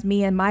drives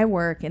me in my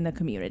work in the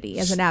community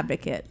as an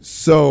advocate.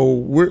 So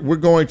we're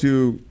going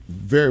to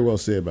very well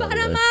say about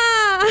Panama.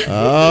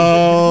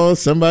 Oh,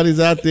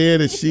 somebody's out there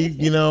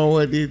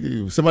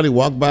that somebody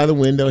walked by the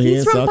window here.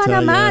 He's from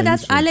Panama.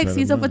 That's Alex.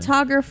 He's a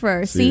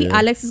photographer. See,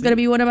 Alex is going to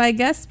be one of my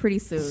guests pretty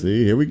soon.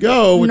 See, here we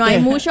go. No hay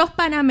muchos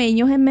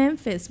panameños in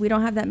Memphis. We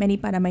don't have that many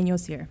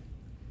panameños here.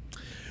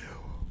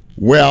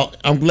 Well,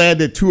 I'm glad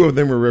that two of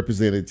them were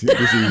represented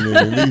this evening.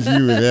 At least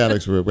you and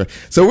Alex were.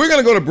 So we're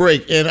going to go to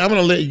break, and I'm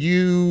going to let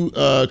you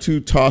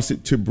two toss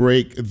it to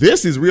break.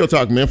 This is Real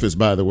Talk Memphis,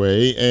 by the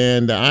way,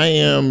 and I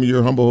am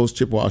your humble host,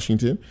 Chip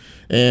Washington,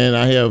 and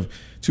I have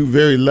two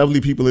very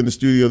lovely people in the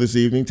studio this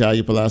evening,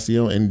 Talia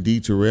Palacio and Dee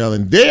Terrell,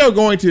 and they are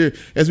going to,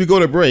 as we go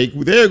to break,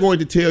 they're going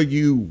to tell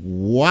you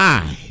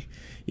why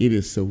it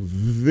is so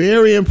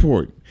very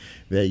important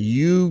that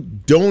you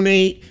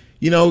donate.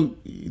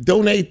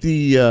 Donate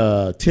the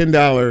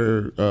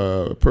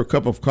 $10 per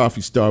cup of coffee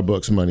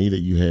Starbucks money that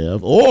you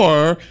have,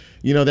 or,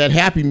 that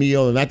Happy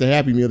Meal, or not the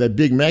Happy Meal, that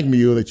Big Mac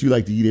meal that you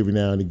like to eat every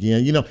now and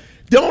again.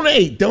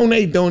 Donate.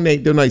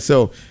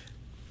 So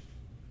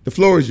the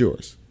floor is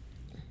yours.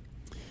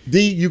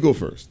 Dee, you go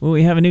first. Well,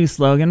 we have a new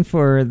slogan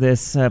for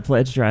this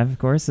pledge drive, of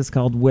course. It's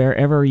called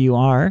Wherever You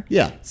Are.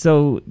 Yeah.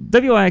 So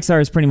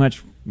WYXR is pretty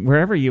much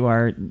wherever you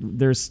are.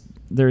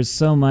 There's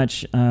so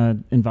much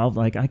involved.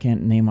 Like I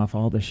can't name off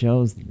all the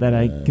shows that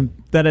I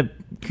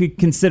could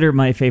consider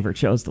my favorite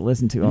shows to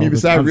listen to.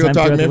 Beside Real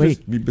Talk Memphis.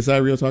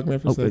 Beside Real Talk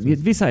Memphis.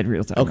 Beside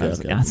Real Talk. Okay.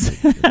 Yes.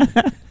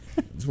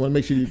 Just want to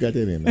make sure you got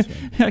that in. That's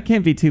right. I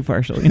can't be too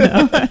partial,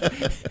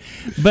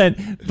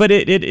 But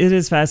it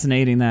is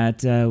fascinating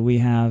that we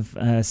have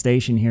a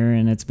station here,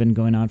 and it's been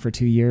going on for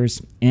 2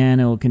 years, and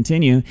it will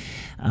continue.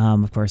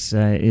 Of course,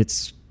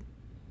 it's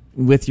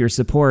with your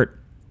support.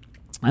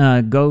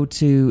 go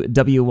to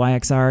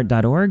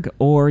wyxr.org,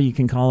 or you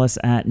can call us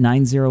at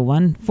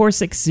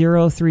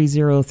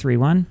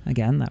 901-460-3031.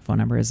 Again, that phone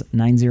number is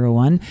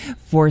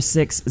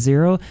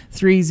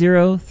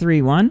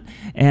 901-460-3031,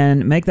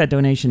 and make that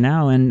donation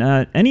now. And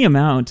any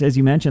amount, as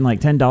you mentioned, like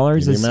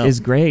 $10 is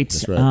great.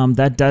 That's right.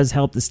 That does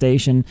help the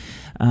station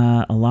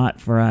a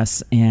lot for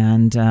us,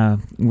 and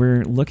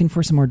we're looking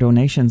for some more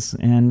donations.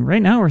 And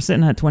right now we're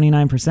sitting at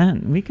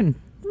 29%. We can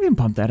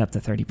pump that up to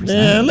 30%.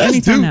 Man, let's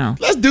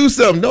do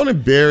something. Don't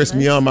embarrass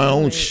me on my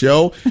own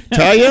show.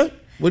 Taya,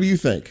 what do you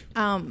think?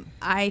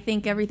 I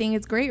think everything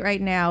is great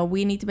right now.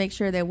 We need to make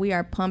sure that we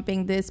are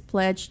pumping this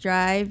pledge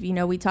drive. You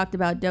know, we talked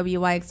about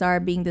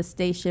WYXR being the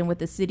station with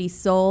the city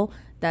soul.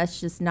 That's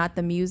just not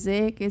the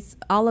music. It's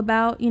all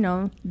about, you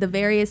know, the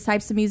various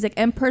types of music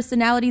and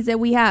personalities that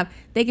we have.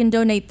 They can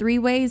donate 3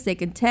 ways. They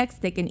can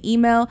text, they can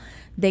email,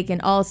 they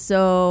can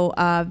also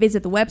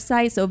visit the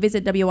website. So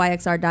visit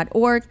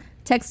wyxr.org.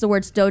 Text the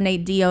words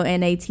donate,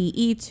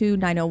 DONATE, to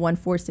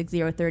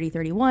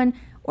 901-460-3031,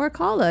 or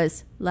call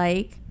us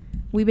like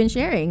we've been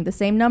sharing, the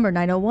same number,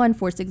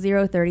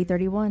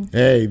 901-460-3031.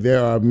 Hey,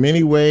 there are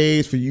many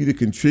ways for you to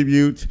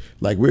contribute,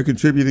 like we're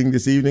contributing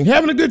this evening.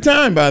 Having a good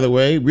time, by the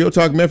way. Real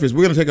Talk Memphis.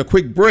 We're going to take a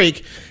quick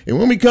break, and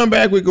when we come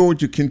back, we're going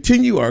to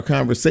continue our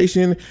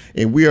conversation,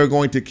 and we are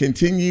going to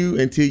continue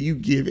until you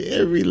give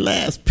every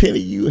last penny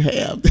you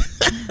have.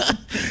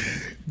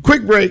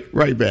 Quick break,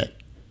 right back.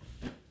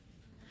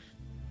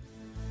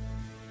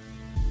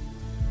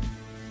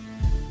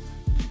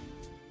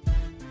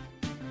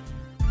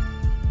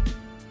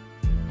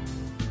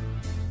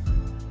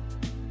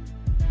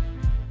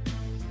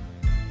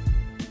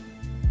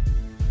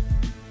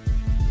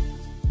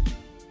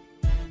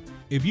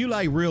 If you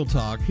like Real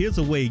Talk, here's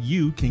a way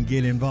you can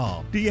get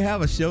involved. Do you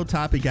have a show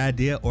topic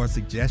idea or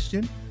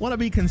suggestion? Want to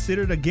be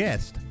considered a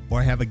guest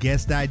or have a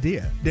guest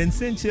idea? Then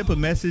send Chip a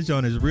message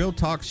on his Real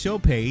Talk show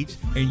page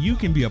and you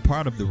can be a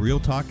part of the Real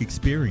Talk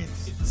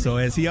experience. So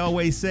as he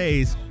always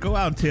says, go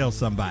out and tell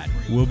somebody.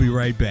 We'll be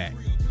right back.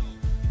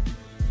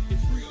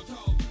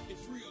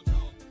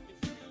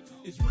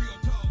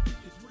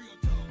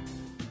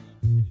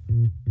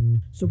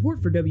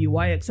 Support for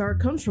WYXR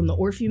comes from the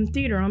Orpheum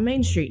Theater on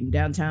Main Street in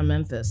downtown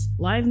Memphis.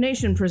 Live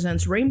Nation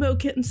presents Rainbow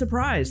Kitten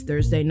Surprise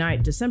Thursday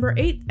night, December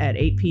 8th at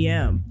 8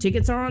 p.m.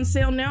 Tickets are on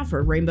sale now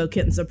for Rainbow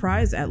Kitten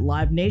Surprise at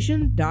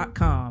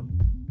livenation.com.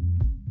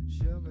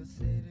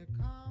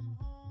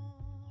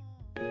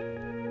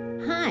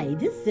 Hi,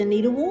 this is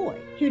Anita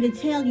Ward, here to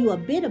tell you a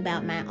bit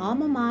about my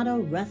alma mater,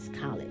 Rusk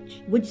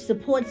College, which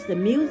supports the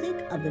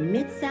music of the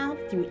Mid-South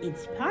through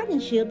its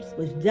partnerships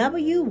with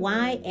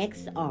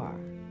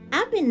WYXR.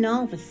 I've been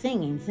known for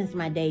singing since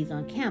my days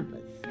on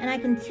campus, and I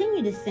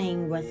continue to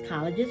sing Rusk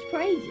College's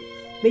praises.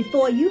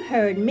 Before you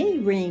heard me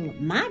ring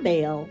my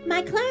bell,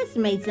 my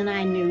classmates and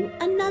I knew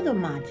another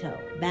motto: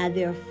 by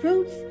their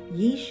fruits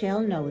ye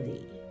shall know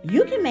thee.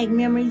 You can make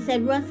memories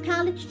at Rusk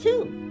College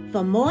too.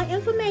 For more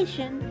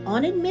information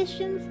on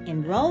admissions,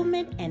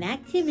 enrollment, and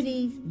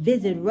activities,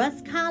 visit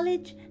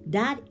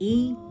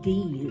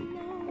ruskcollege.edu.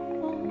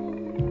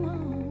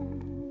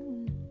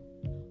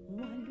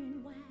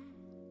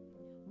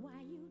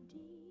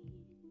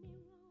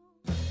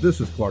 This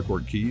is Clark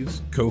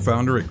Ortiz,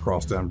 co-founder at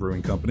Crosstown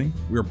Brewing Company.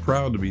 We are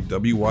proud to be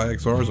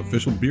WYXR's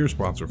official beer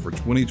sponsor for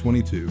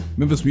 2022.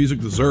 Memphis music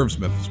deserves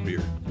Memphis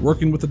beer.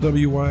 Working with the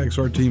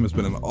WYXR team has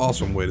been an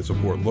awesome way to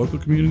support local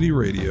community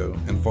radio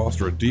and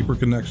foster a deeper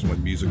connection with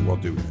music while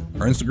doing it.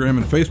 Our Instagram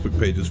and Facebook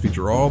pages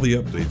feature all the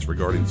updates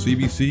regarding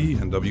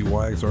CBC and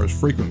WYXR's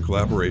frequent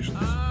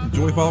collaborations.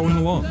 Enjoy following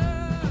along.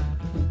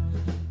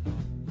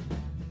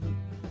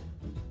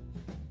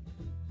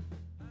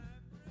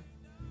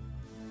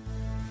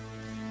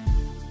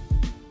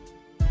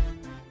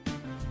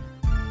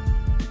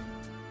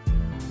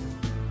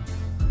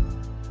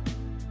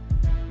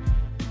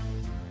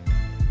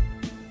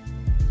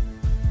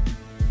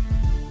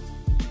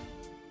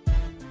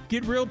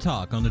 Get Real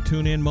Talk on the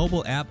TuneIn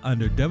mobile app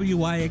under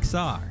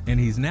WYXR, and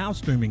he's now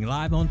streaming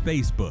live on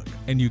Facebook.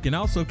 And you can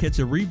also catch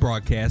a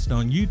rebroadcast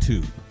on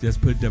YouTube.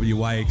 Just put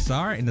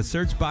WYXR in the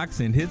search box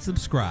and hit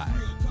subscribe.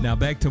 Now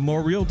back to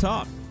more Real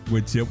Talk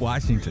with Chip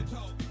Washington.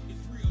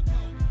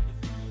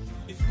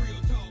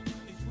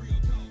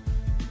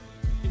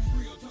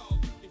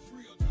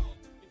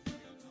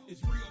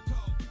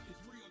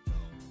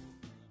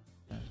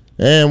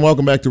 And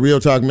welcome back to Real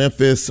Talk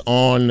Memphis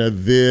on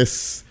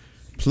this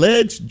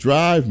Pledge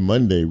Drive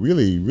Monday.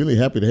 Really, really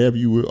happy to have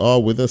you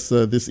all with us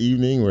this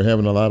evening. We're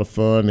having a lot of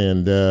fun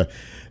and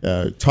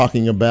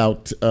talking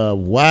about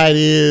why it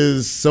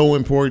is so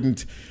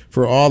important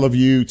for all of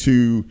you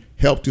to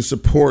help to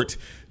support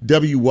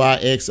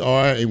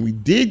WYXR. And we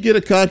did get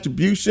a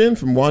contribution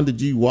from Wanda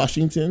G.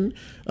 Washington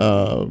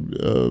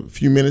a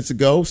few minutes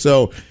ago.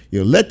 So,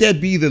 let that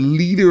be the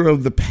leader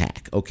of the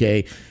pack,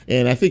 okay?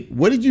 And I think,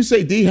 what did you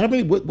say, D? How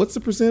many? What's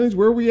the percentage?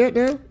 Where are we at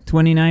now?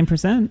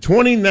 29%.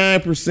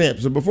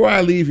 29%. So before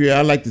I leave here,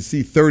 I'd like to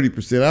see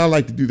 30%. I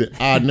like to do the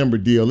odd number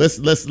deal. Let's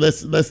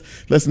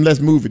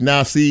move it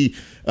now. See,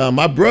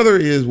 my brother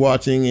is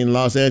watching in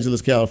Los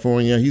Angeles,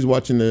 California. He's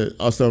watching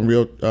us on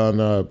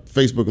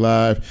Facebook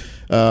Live.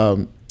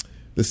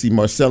 Let's see,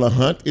 Marcella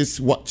Hunt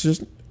is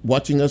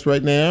watching us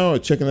right now, or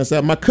checking us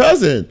out. My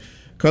cousin,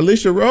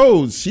 Carlisha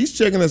Rhodes, she's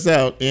checking us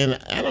out, and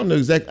I don't know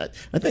exactly.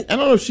 I don't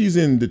know if she's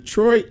in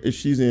Detroit, if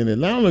she's in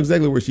Atlanta. I don't know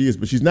exactly where she is,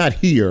 but she's not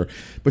here.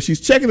 But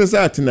she's checking us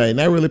out tonight, and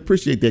I really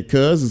appreciate that,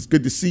 cuz. It's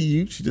good to see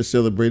you. She just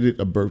celebrated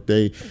a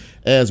birthday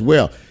as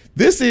well.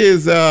 This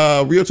is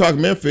Real Talk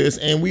Memphis,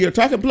 and we are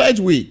talking Pledge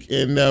Week,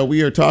 and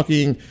we are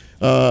talking.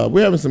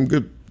 We're having some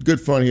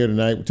good fun here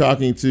tonight. We're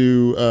talking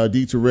to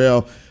Dee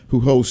Terrell, who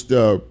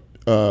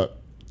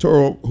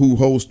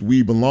hosts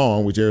We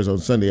Belong, which airs on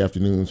Sunday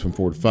afternoons from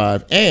 4 to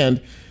 5. And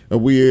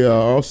we are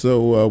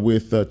also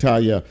with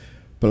Talia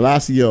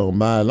Palacio,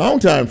 my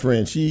longtime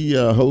friend. She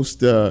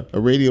hosts a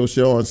radio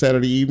show on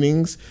Saturday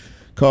evenings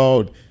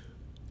called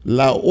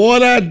La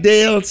Hora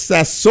del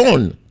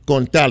Sazón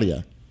con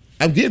Talia.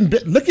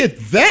 Look at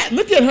that.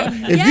 Look at her.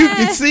 If you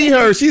can see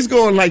her, she's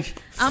going like,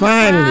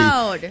 finally.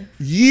 Proud.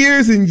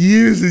 Years and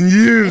years and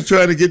years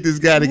trying to get this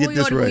guy to get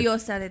this right.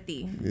 Orgullosa de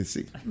ti. Let's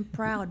see. I'm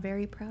proud,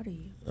 very proud of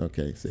you.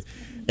 Okay. See.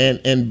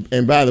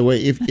 And by the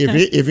way,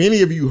 if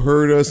any of you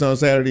heard us on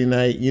Saturday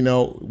night,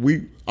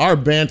 our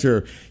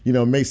banter,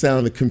 may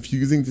sound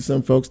confusing to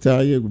some folks,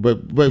 Talia,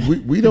 but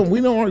we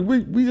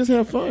just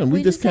have fun.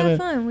 We just have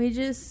fun. We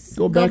just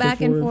go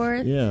back and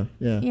forth. Yeah.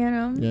 Yeah,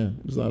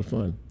 it was a lot of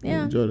fun. Yeah,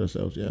 we enjoyed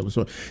ourselves. Yeah, it was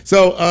fun.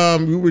 So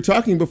we were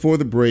talking before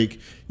the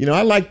break.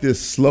 I like this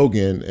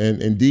slogan,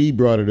 and Dee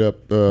brought it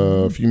up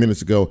a few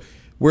minutes ago.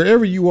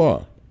 Wherever you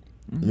are.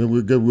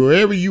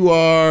 Wherever you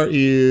are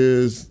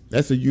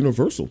that's a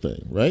universal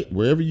thing, right?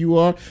 Wherever you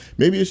are,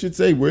 maybe it should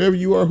say wherever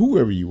you are,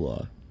 whoever you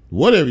are,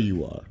 whatever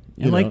you are.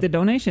 And like the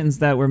donations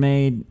that were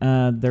made,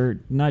 they're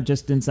not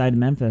just inside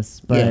Memphis,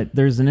 but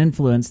there's an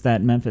influence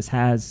that Memphis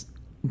has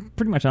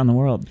pretty much on the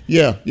world.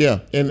 Yeah.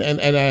 And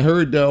I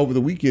heard over the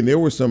weekend there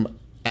were some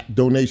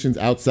donations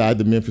outside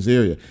the Memphis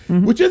area,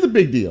 which is a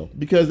big deal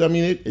because,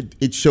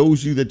 it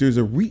shows you that there's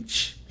a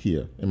reach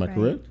here. Am I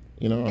correct?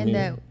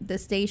 That the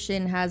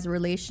station has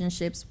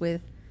relationships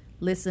with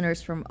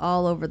listeners from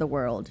all over the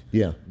world.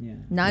 Yeah.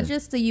 Not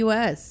just the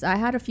U.S. I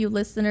had a few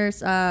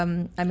listeners.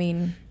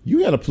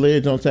 You had a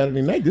pledge on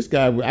Saturday night. This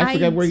guy, I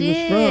forgot where he was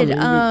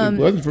from.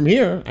 He wasn't from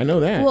here. I know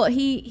that. Well,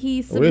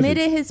 he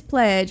submitted his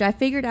pledge. I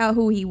figured out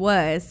who he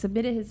was,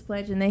 submitted his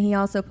pledge, and then he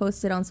also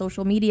posted on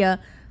social media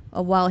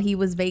while he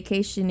was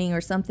vacationing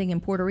or something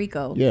in Puerto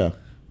Rico. Yeah.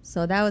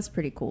 So that was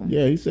pretty cool.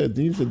 Yeah, he said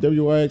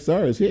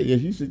WYXR is here. Yeah,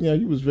 he said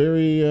he was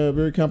very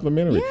very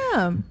complimentary.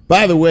 Yeah.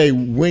 By the way,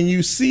 when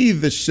you see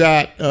the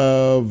shot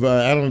of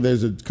I don't know,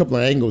 there's a couple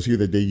of angles here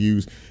that they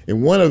use,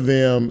 and one of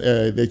them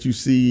that you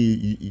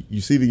see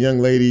the young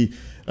lady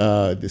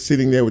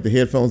sitting there with the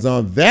headphones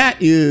on. That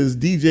is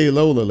DJ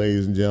Lola,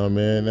 ladies and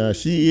gentlemen.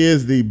 She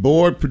is the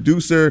board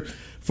producer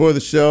for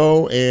the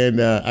show,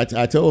 and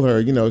I told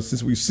her,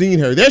 since we've seen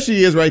her, there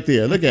she is right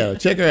there. Look at her.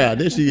 Check her out.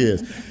 There she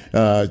is.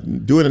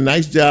 Doing a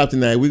nice job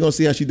tonight. We're going to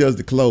see how she does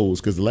the close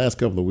because the last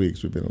couple of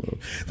weeks we've been a little.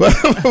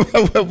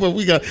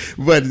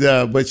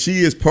 But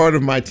she is part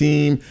of my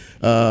team.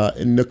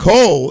 And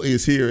Nicole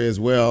is here as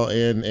well,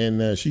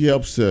 and she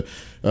helps to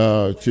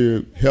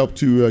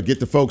get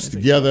the folks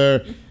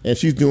together, and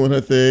she's doing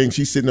her thing.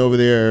 She's sitting over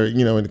there, in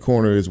the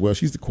corner as well.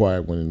 She's the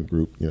quiet one in the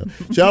group,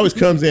 She always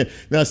comes in.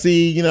 Now,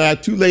 see, I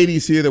have two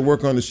ladies here that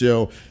work on the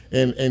show,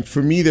 and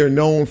for me, they're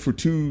known for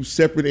two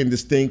separate and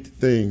distinct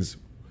things.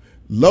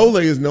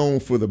 Lola is known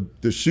for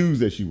the shoes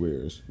that she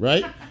wears,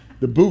 right?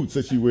 The boots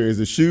that she wears,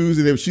 the shoes,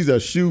 and she's a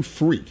shoe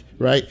freak,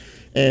 right?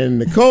 And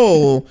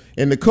Nicole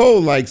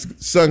likes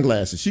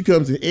sunglasses. She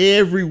comes in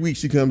every week.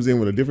 She comes in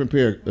with a different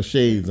pair of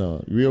shades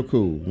on. Real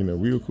cool,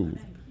 real cool.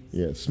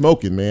 Yeah,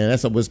 smoking, man.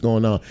 That's what's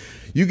going on.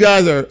 You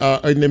guys are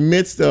in the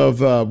midst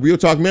of Real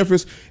Talk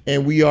Memphis,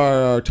 and we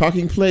are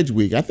talking Pledge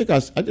Week. I think I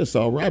just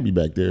saw Robbie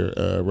back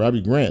there,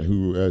 Robbie Grant,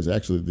 who is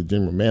actually the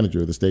general manager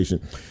of the station.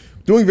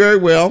 Doing very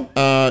well.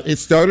 It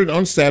started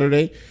on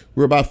Saturday.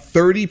 We're about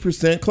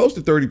 30%, close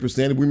to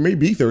 30%. We may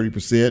be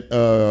 30%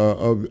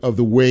 of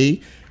the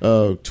way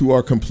to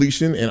our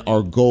completion and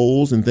our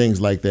goals and things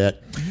like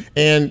that.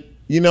 And,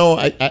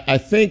 I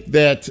think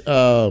that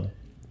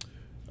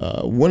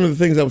one of the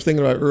things I was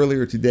thinking about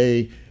earlier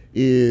today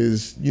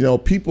is,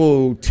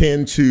 people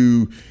tend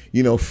to,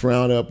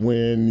 frown up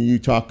when you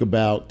talk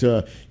about,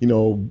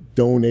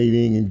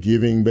 donating and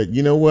giving. But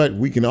you know what?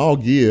 We can all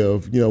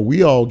give.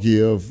 We all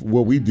give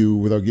what we do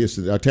with our gifts,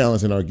 our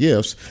talents and our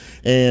gifts.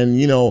 And,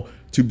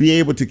 to be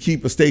able to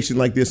keep a station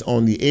like this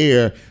on the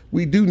air,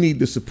 we do need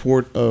the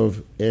support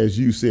of, as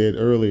you said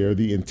earlier,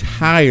 the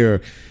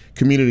entire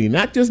community,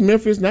 not just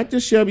Memphis, not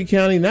just Shelby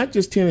County, not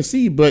just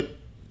Tennessee, but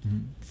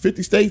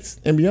 50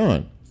 states and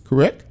beyond.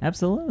 Correct?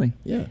 Absolutely.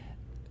 Yeah.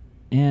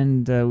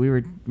 And we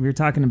were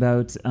talking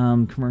about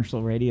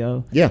commercial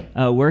radio.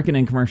 Yeah. Working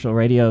in commercial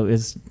radio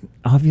is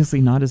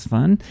obviously not as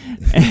fun.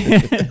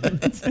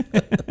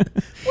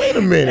 Wait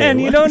a minute.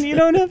 And you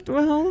don't have to.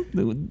 Well,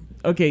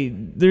 okay.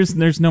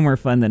 There's no more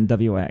fun than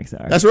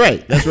WYXR. That's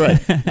right. That's right.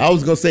 I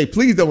was gonna say,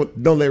 please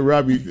don't let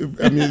Robbie.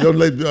 I mean, don't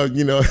let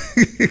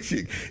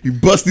you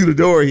bust through the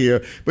door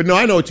here. But no,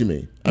 I know what you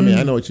mean. I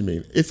know what you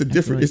mean. It's a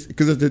different,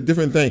 because it's a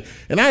different thing.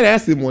 And I'd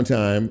asked him one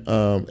time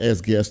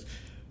as guest,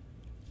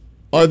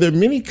 are there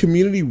many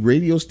community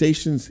radio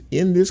stations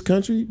in this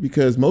country?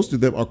 Because most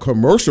of them are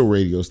commercial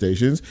radio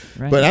stations,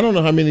 right. But I don't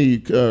know how many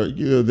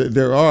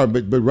there are.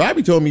 But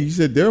Robbie told me, he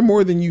said there are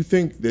more than you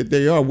think that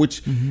they are,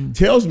 which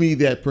tells me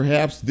that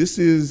perhaps this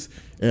is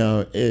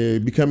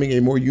becoming a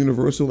more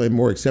universal and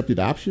more accepted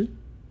option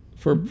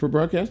for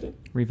broadcasting.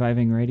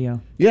 Reviving radio.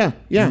 Yeah,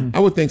 I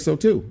would think so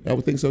too. As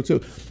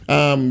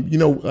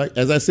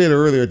I said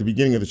earlier at the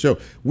beginning of the show,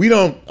 we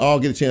don't all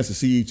get a chance to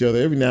see each other.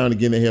 Every now and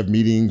again, they have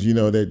meetings.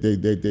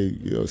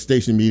 They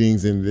station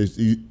meetings, and there's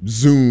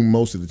Zoom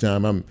most of the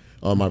time. I'm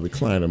on my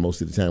recliner most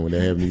of the time when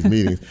they're having these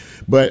meetings,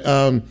 but.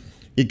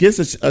 It gives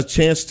us a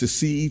chance to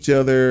see each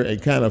other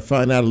and kind of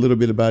find out a little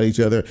bit about each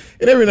other.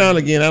 And every now and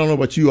again, I don't know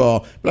about you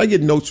all, but I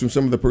get notes from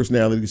some of the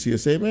personalities here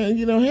say, "Man,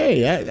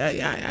 hey,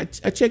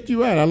 I checked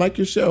you out. I like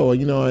your show."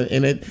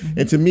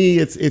 And to me,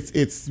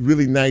 it's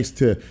really nice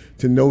to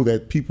know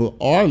that people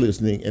are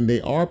listening and they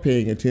are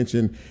paying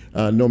attention,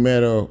 no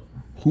matter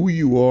who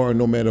you are,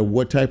 no matter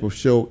what type of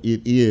show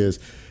it is.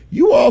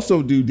 You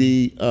also do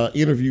the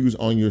interviews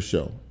on your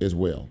show as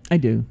well. I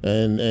do.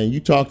 And you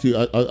talk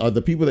to are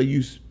the people that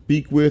you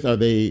speak with, are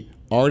they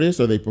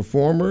artists, are they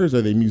performers,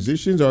 are they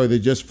musicians, or are they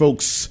just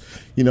folks,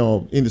 in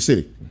the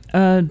city?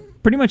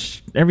 Pretty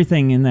much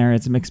everything in there.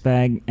 It's a mixed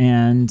bag,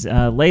 and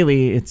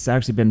lately it's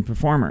actually been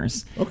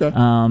performers. Okay.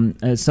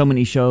 So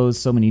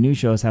many new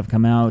shows have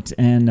come out,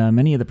 and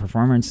many of the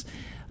performers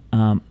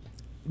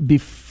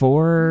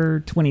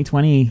before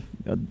 2020,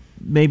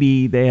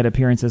 maybe they had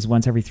appearances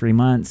once every 3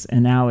 months,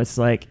 and now it's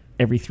like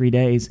every 3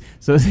 days.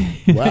 So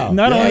wow.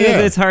 Not only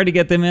is it's hard to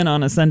get them in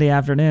on a Sunday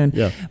afternoon,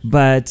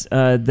 but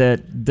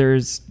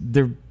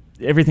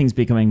everything's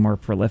becoming more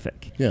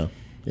prolific. Yeah.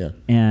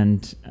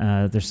 And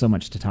there's so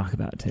much to talk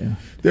about too.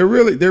 There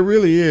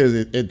really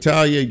is. And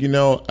Talia,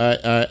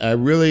 I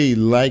really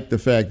like the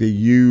fact that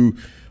you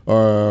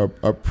are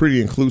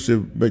pretty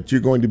inclusive, but you're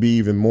going to be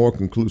even more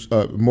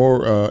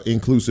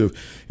inclusive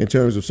in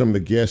terms of some of the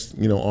guests,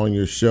 on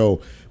your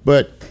show.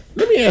 But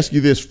let me ask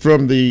you this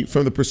from the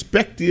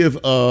perspective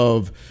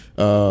of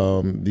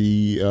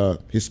the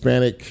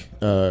Hispanic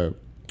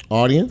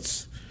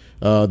audience,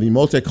 the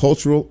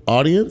multicultural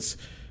audience,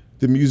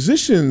 the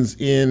musicians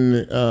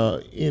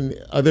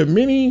are there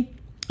many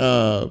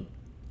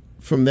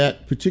from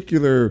that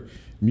particular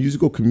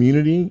musical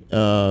community,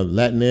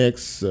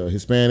 Latinx,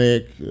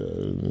 Hispanic,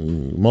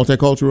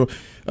 multicultural?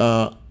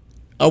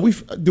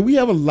 Do we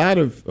have a lot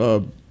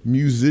of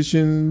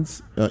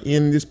musicians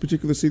in this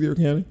particular city or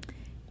county?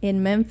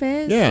 In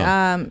Memphis?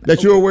 Yeah.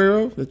 That you're aware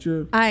of?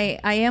 I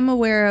am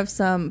aware of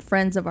some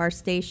friends of our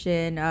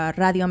station,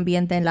 Radio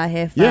Ambiente en La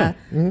Jefa. Yeah.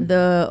 Mm-hmm.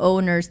 The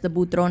owners, the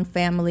Butron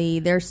family,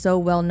 they're so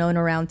well known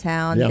around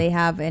town. Yeah. They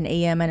have an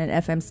AM and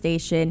an FM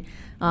station.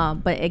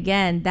 But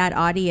again, that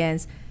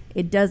audience,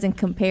 it doesn't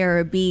compare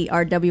or beat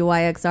our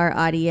WYXR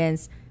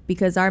audience,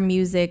 because our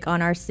music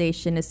on our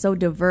station is so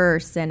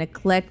diverse and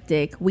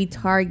eclectic. We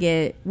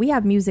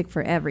have music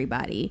for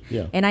everybody.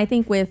 Yeah. And I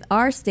think with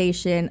our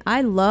station,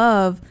 I'm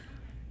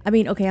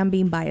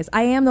being biased.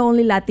 I am the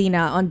only Latina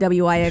on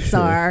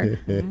WYXR.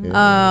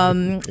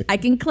 I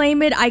can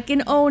claim it. I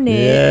can own it.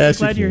 Yes,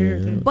 glad you're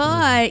here.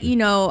 But,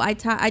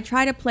 I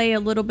try to play a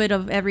little bit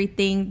of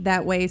everything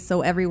that way,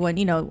 so everyone,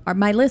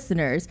 my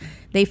listeners,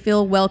 they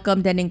feel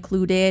welcomed and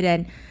included.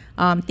 And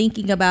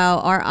thinking about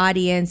our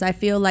audience, I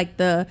feel like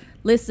the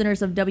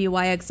listeners of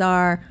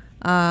WYXR,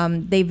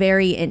 they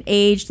vary in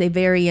age, they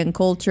vary in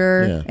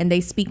culture, and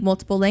they speak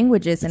multiple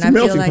languages. It's and a I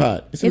feel melting like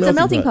pot. It's a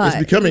melting pot. It's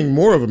becoming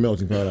more of a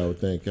melting pot, I would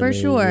think. For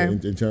sure.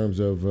 In terms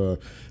of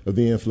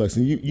the influx.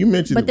 And you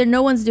mentioned, but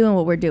no one's doing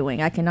what we're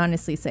doing. I can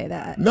honestly say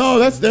that. No,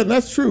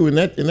 that's true. And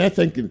I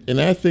think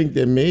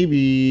that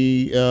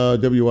maybe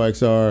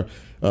WYXR,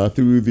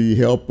 through the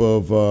help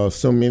of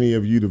so many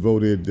of you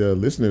devoted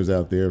listeners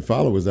out there,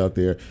 followers out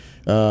there,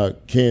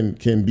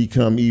 can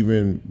become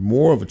even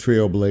more of a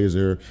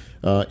trailblazer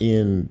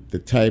in the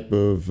type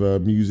of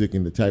music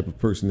and the type of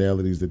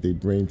personalities that they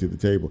bring to the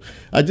table.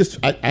 I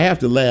have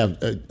to laugh.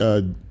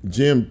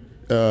 Jim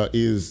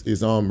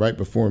is on right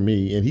before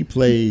me, and he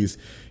plays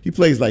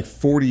like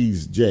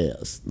 40s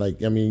jazz.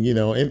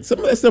 And some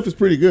of that stuff is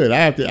pretty good. I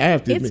have to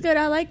It's admit. good.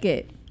 I like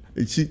it.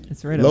 It's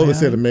right Lola away.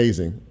 said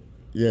amazing.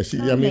 Yeah,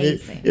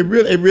 Amazing. it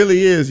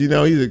really is. He's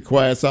a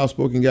quiet,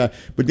 soft-spoken guy.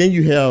 But then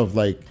you have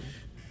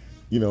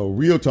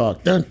real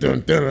talk, dun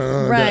dun dun,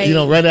 dun, right.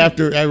 right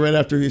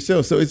after his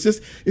show. So it's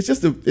just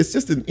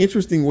an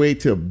interesting way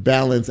to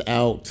balance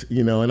out,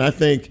 and I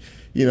think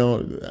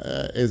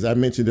as I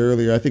mentioned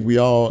earlier, I think we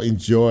all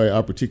enjoy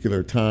our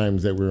particular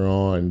times that we're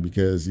on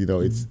because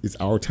it's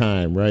our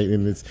time, right?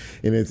 And it's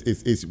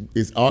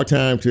our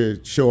time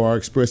to show our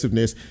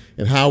expressiveness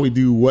and how we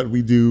do what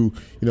we do,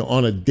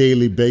 on a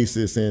daily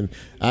basis. And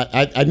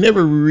I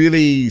never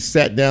really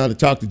sat down to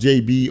talk to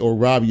JB or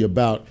Robbie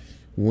about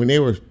when they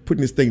were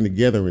putting this thing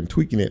together and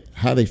tweaking it,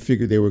 how they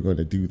figured they were going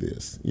to do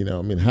this.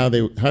 How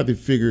they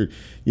figured,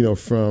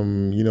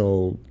 from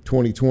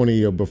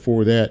 2020 or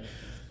before that.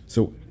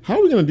 So how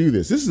are we going to do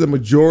this? This is a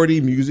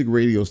majority music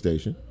radio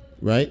station,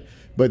 right?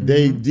 But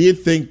they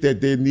did think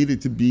that there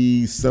needed to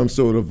be some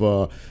sort of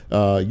a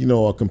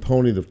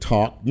component of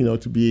talk,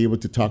 to be able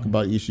to talk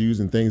about issues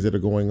and things that are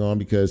going on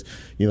because,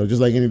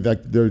 just like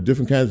there are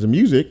different kinds of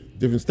music,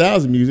 different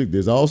styles of music,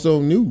 there's also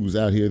news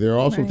out here. There are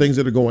also things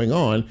that are going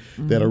on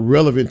that are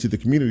relevant to the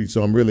community.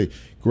 So I'm really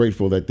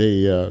grateful that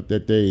they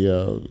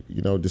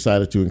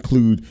decided to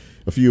include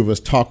a few of us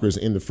talkers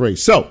in the fray.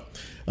 So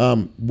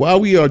while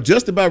we are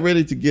just about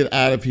ready to get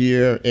out of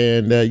here,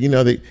 and I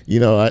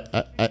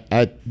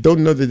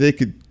don't know that they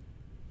could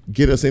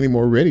get us any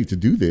more ready to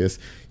do this.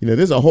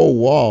 There's a whole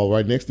wall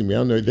right next to me.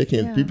 I don't know,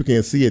 people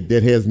can't see it,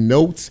 that has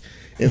notes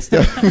and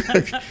stuff.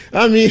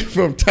 I mean,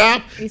 from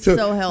top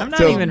to I'm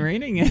not even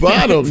reading it.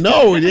 Bottom.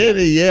 No,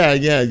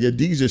 yeah.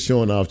 D's just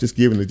showing off, just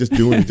doing it, just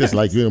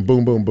like boom,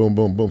 boom, boom,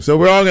 boom, boom. So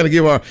we're all going to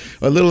give a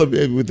little,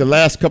 with the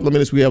last couple of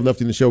minutes we have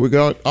left in the show,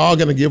 we're all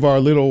going to give our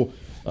little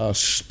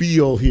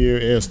spiel here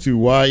as to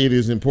why it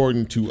is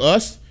important to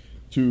us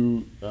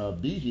to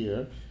be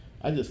here.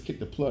 I just kicked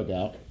the plug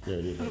out. There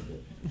it is.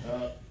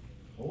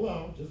 Hold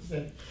on, just a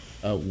second.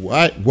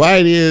 Why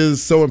it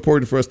is so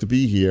important for us to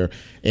be here,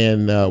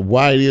 and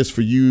why it is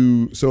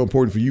so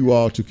important for you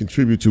all to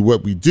contribute to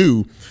what we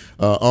do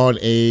on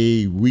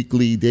a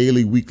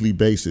daily, weekly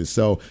basis.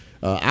 So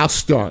I'll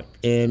start.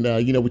 And,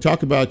 we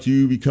talk about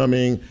you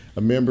becoming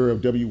a member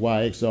of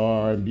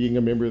WYXR and being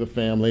a member of the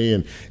family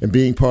and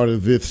being part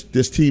of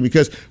this team.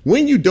 Because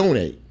when you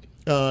donate,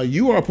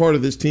 you are a part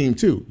of this team,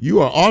 too.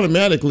 You are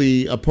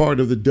automatically a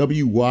part of the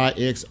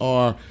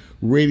WYXR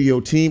radio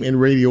team and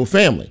radio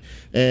family.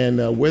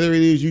 And whether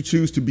it is you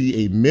choose to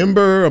be a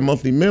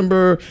monthly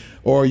member,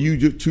 or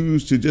you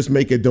choose to just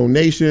make a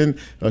donation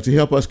to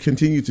help us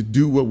continue to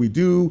do what we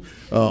do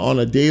on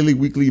a daily,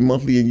 weekly,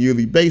 monthly, and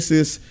yearly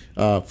basis,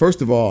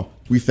 first of all,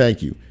 we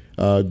thank you.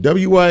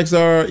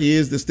 WYXR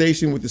is the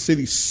station with the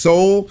city's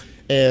soul,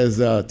 as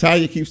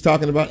Talia keeps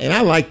talking about, and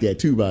I like that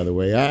too, by the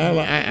way.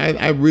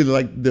 I really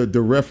like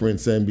the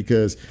reference, and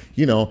because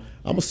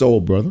I'm a soul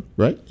brother,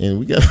 right? And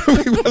we got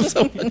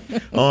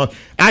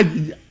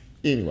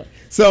anyway.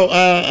 So,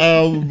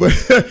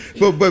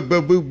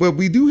 but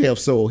we do have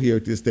soul here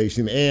at this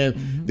station, and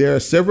there are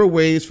several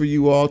ways for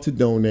you all to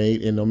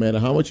donate. And no matter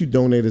how much you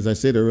donate, as I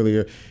said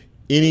earlier,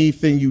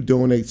 anything you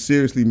donate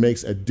seriously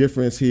makes a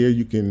difference here.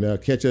 You can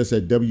catch us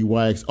at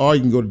WYXR.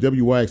 You can go to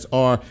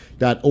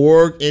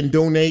WYXR.org and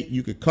donate.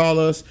 You could call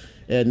us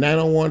at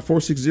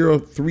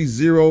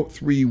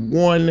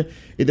 901-460-3031.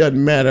 It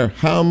doesn't matter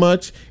how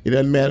much. It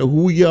doesn't matter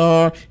who you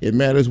are. It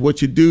matters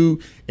what you do.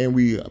 And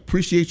we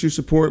appreciate your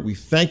support. We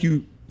thank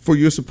you for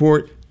your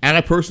support. And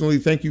I personally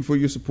thank you for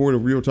your support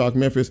of Real Talk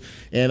Memphis.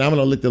 And I'm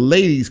going to let the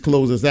ladies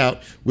close us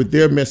out with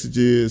their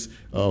messages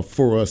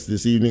for us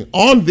this evening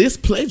on this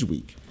Pledge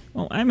Week.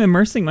 Well, I'm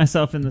immersing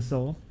myself in the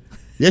soul.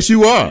 Yes,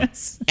 you are.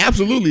 Yes.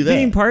 Absolutely that.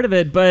 Being part of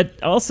it, but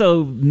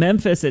also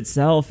Memphis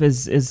itself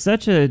is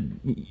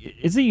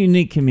a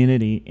unique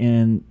community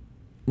in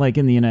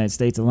the United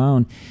States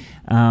alone.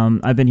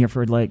 I've been here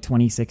for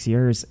 26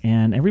 years,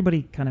 and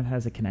everybody kind of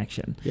has a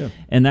connection. Yeah.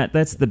 And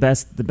that's the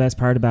best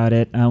part about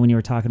it. When you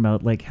were talking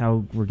about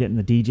how we're getting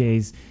the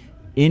DJs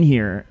in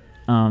here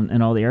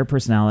and all the air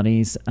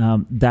personalities,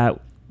 that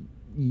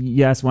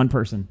you ask one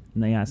person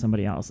and they ask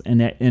somebody else,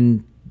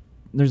 and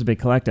there's a big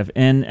collective.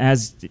 And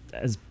as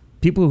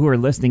people who are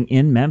listening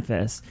in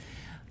Memphis,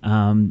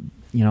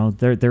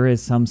 there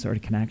is some sort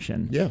of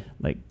connection. Yeah.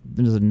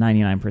 There's a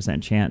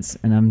 99% chance,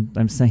 and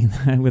I'm saying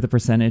that with a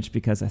percentage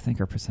because I think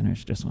our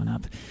percentage just went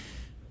up.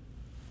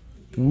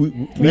 We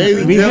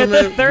hit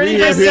the 30%. We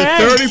have hit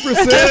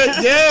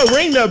 30%. Yeah,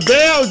 ring the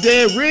bell,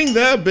 Dad. Ring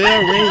the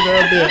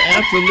bell.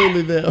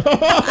 Absolutely there.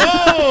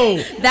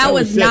 That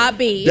was not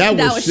B. That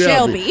was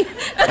Shelby.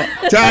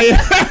 Talia.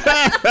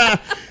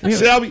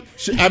 Shelby.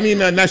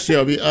 Not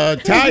Shelby.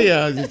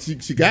 Talia,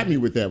 she got me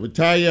with that. But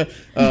Talia,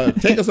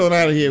 take us on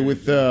out of here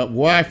with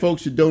why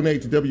folks should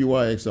donate to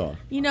WYXR.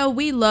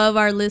 We love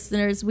our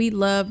listeners. We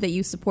love that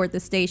you support the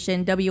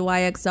station,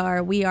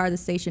 WYXR. We are the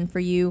station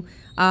for you.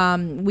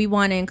 We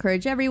want to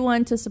encourage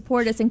everyone to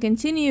support us and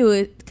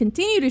continue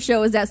to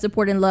show us that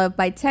support and love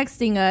by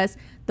texting us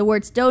the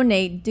words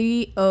donate,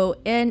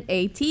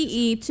 DONATE,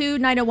 to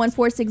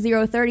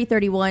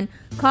 901-460-3031.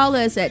 Call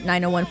us at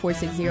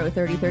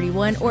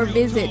 901-460-3031 or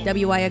visit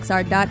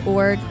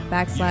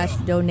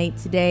wyxr.org/donate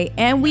today.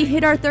 And we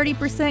hit our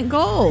 30%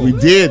 goal. We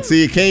did.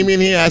 See, it came in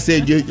here. I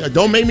said,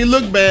 don't make me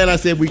look bad. I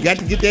said, we got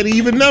to get that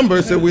even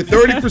number. So we're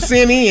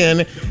 30%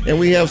 in, and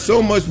we have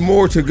so much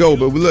more to go.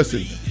 But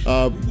listen,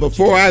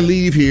 before I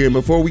leave here and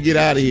before we get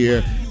out of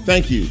here,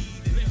 thank you.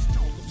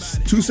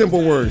 2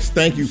 simple words.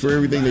 Thank you for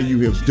everything that you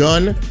have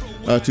done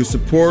to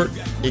support,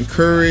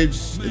 encourage,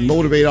 and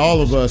motivate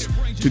all of us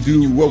to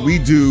do what we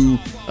do,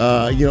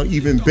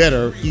 even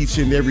better each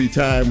and every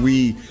time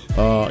we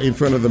in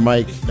front of the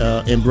mic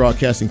and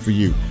broadcasting for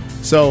you.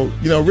 So,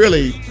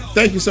 really,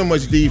 thank you so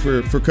much, Dee,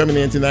 for coming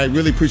in tonight.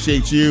 Really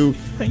appreciate you.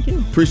 Thank you.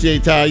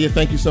 Appreciate Talia.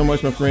 Thank you so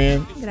much, my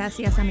friend.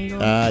 Gracias, amigo.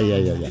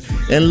 Yeah.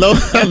 And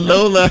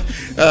Lola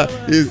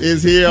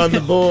is here on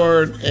the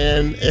board,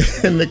 and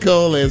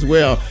Nicole as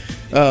well.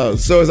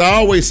 So as I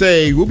always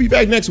say, we'll be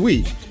back next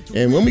week.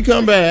 And when we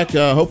come back,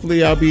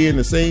 hopefully I'll be in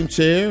the same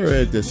chair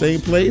at the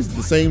same place at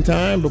the same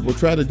time, but we'll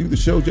try to do the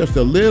show just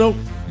a little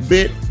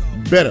bit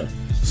better.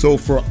 So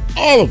for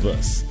all of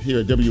us here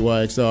at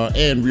WYXR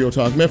and Real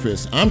Talk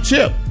Memphis, I'm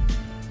Chip,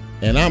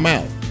 and I'm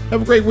out.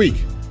 Have a great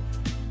week.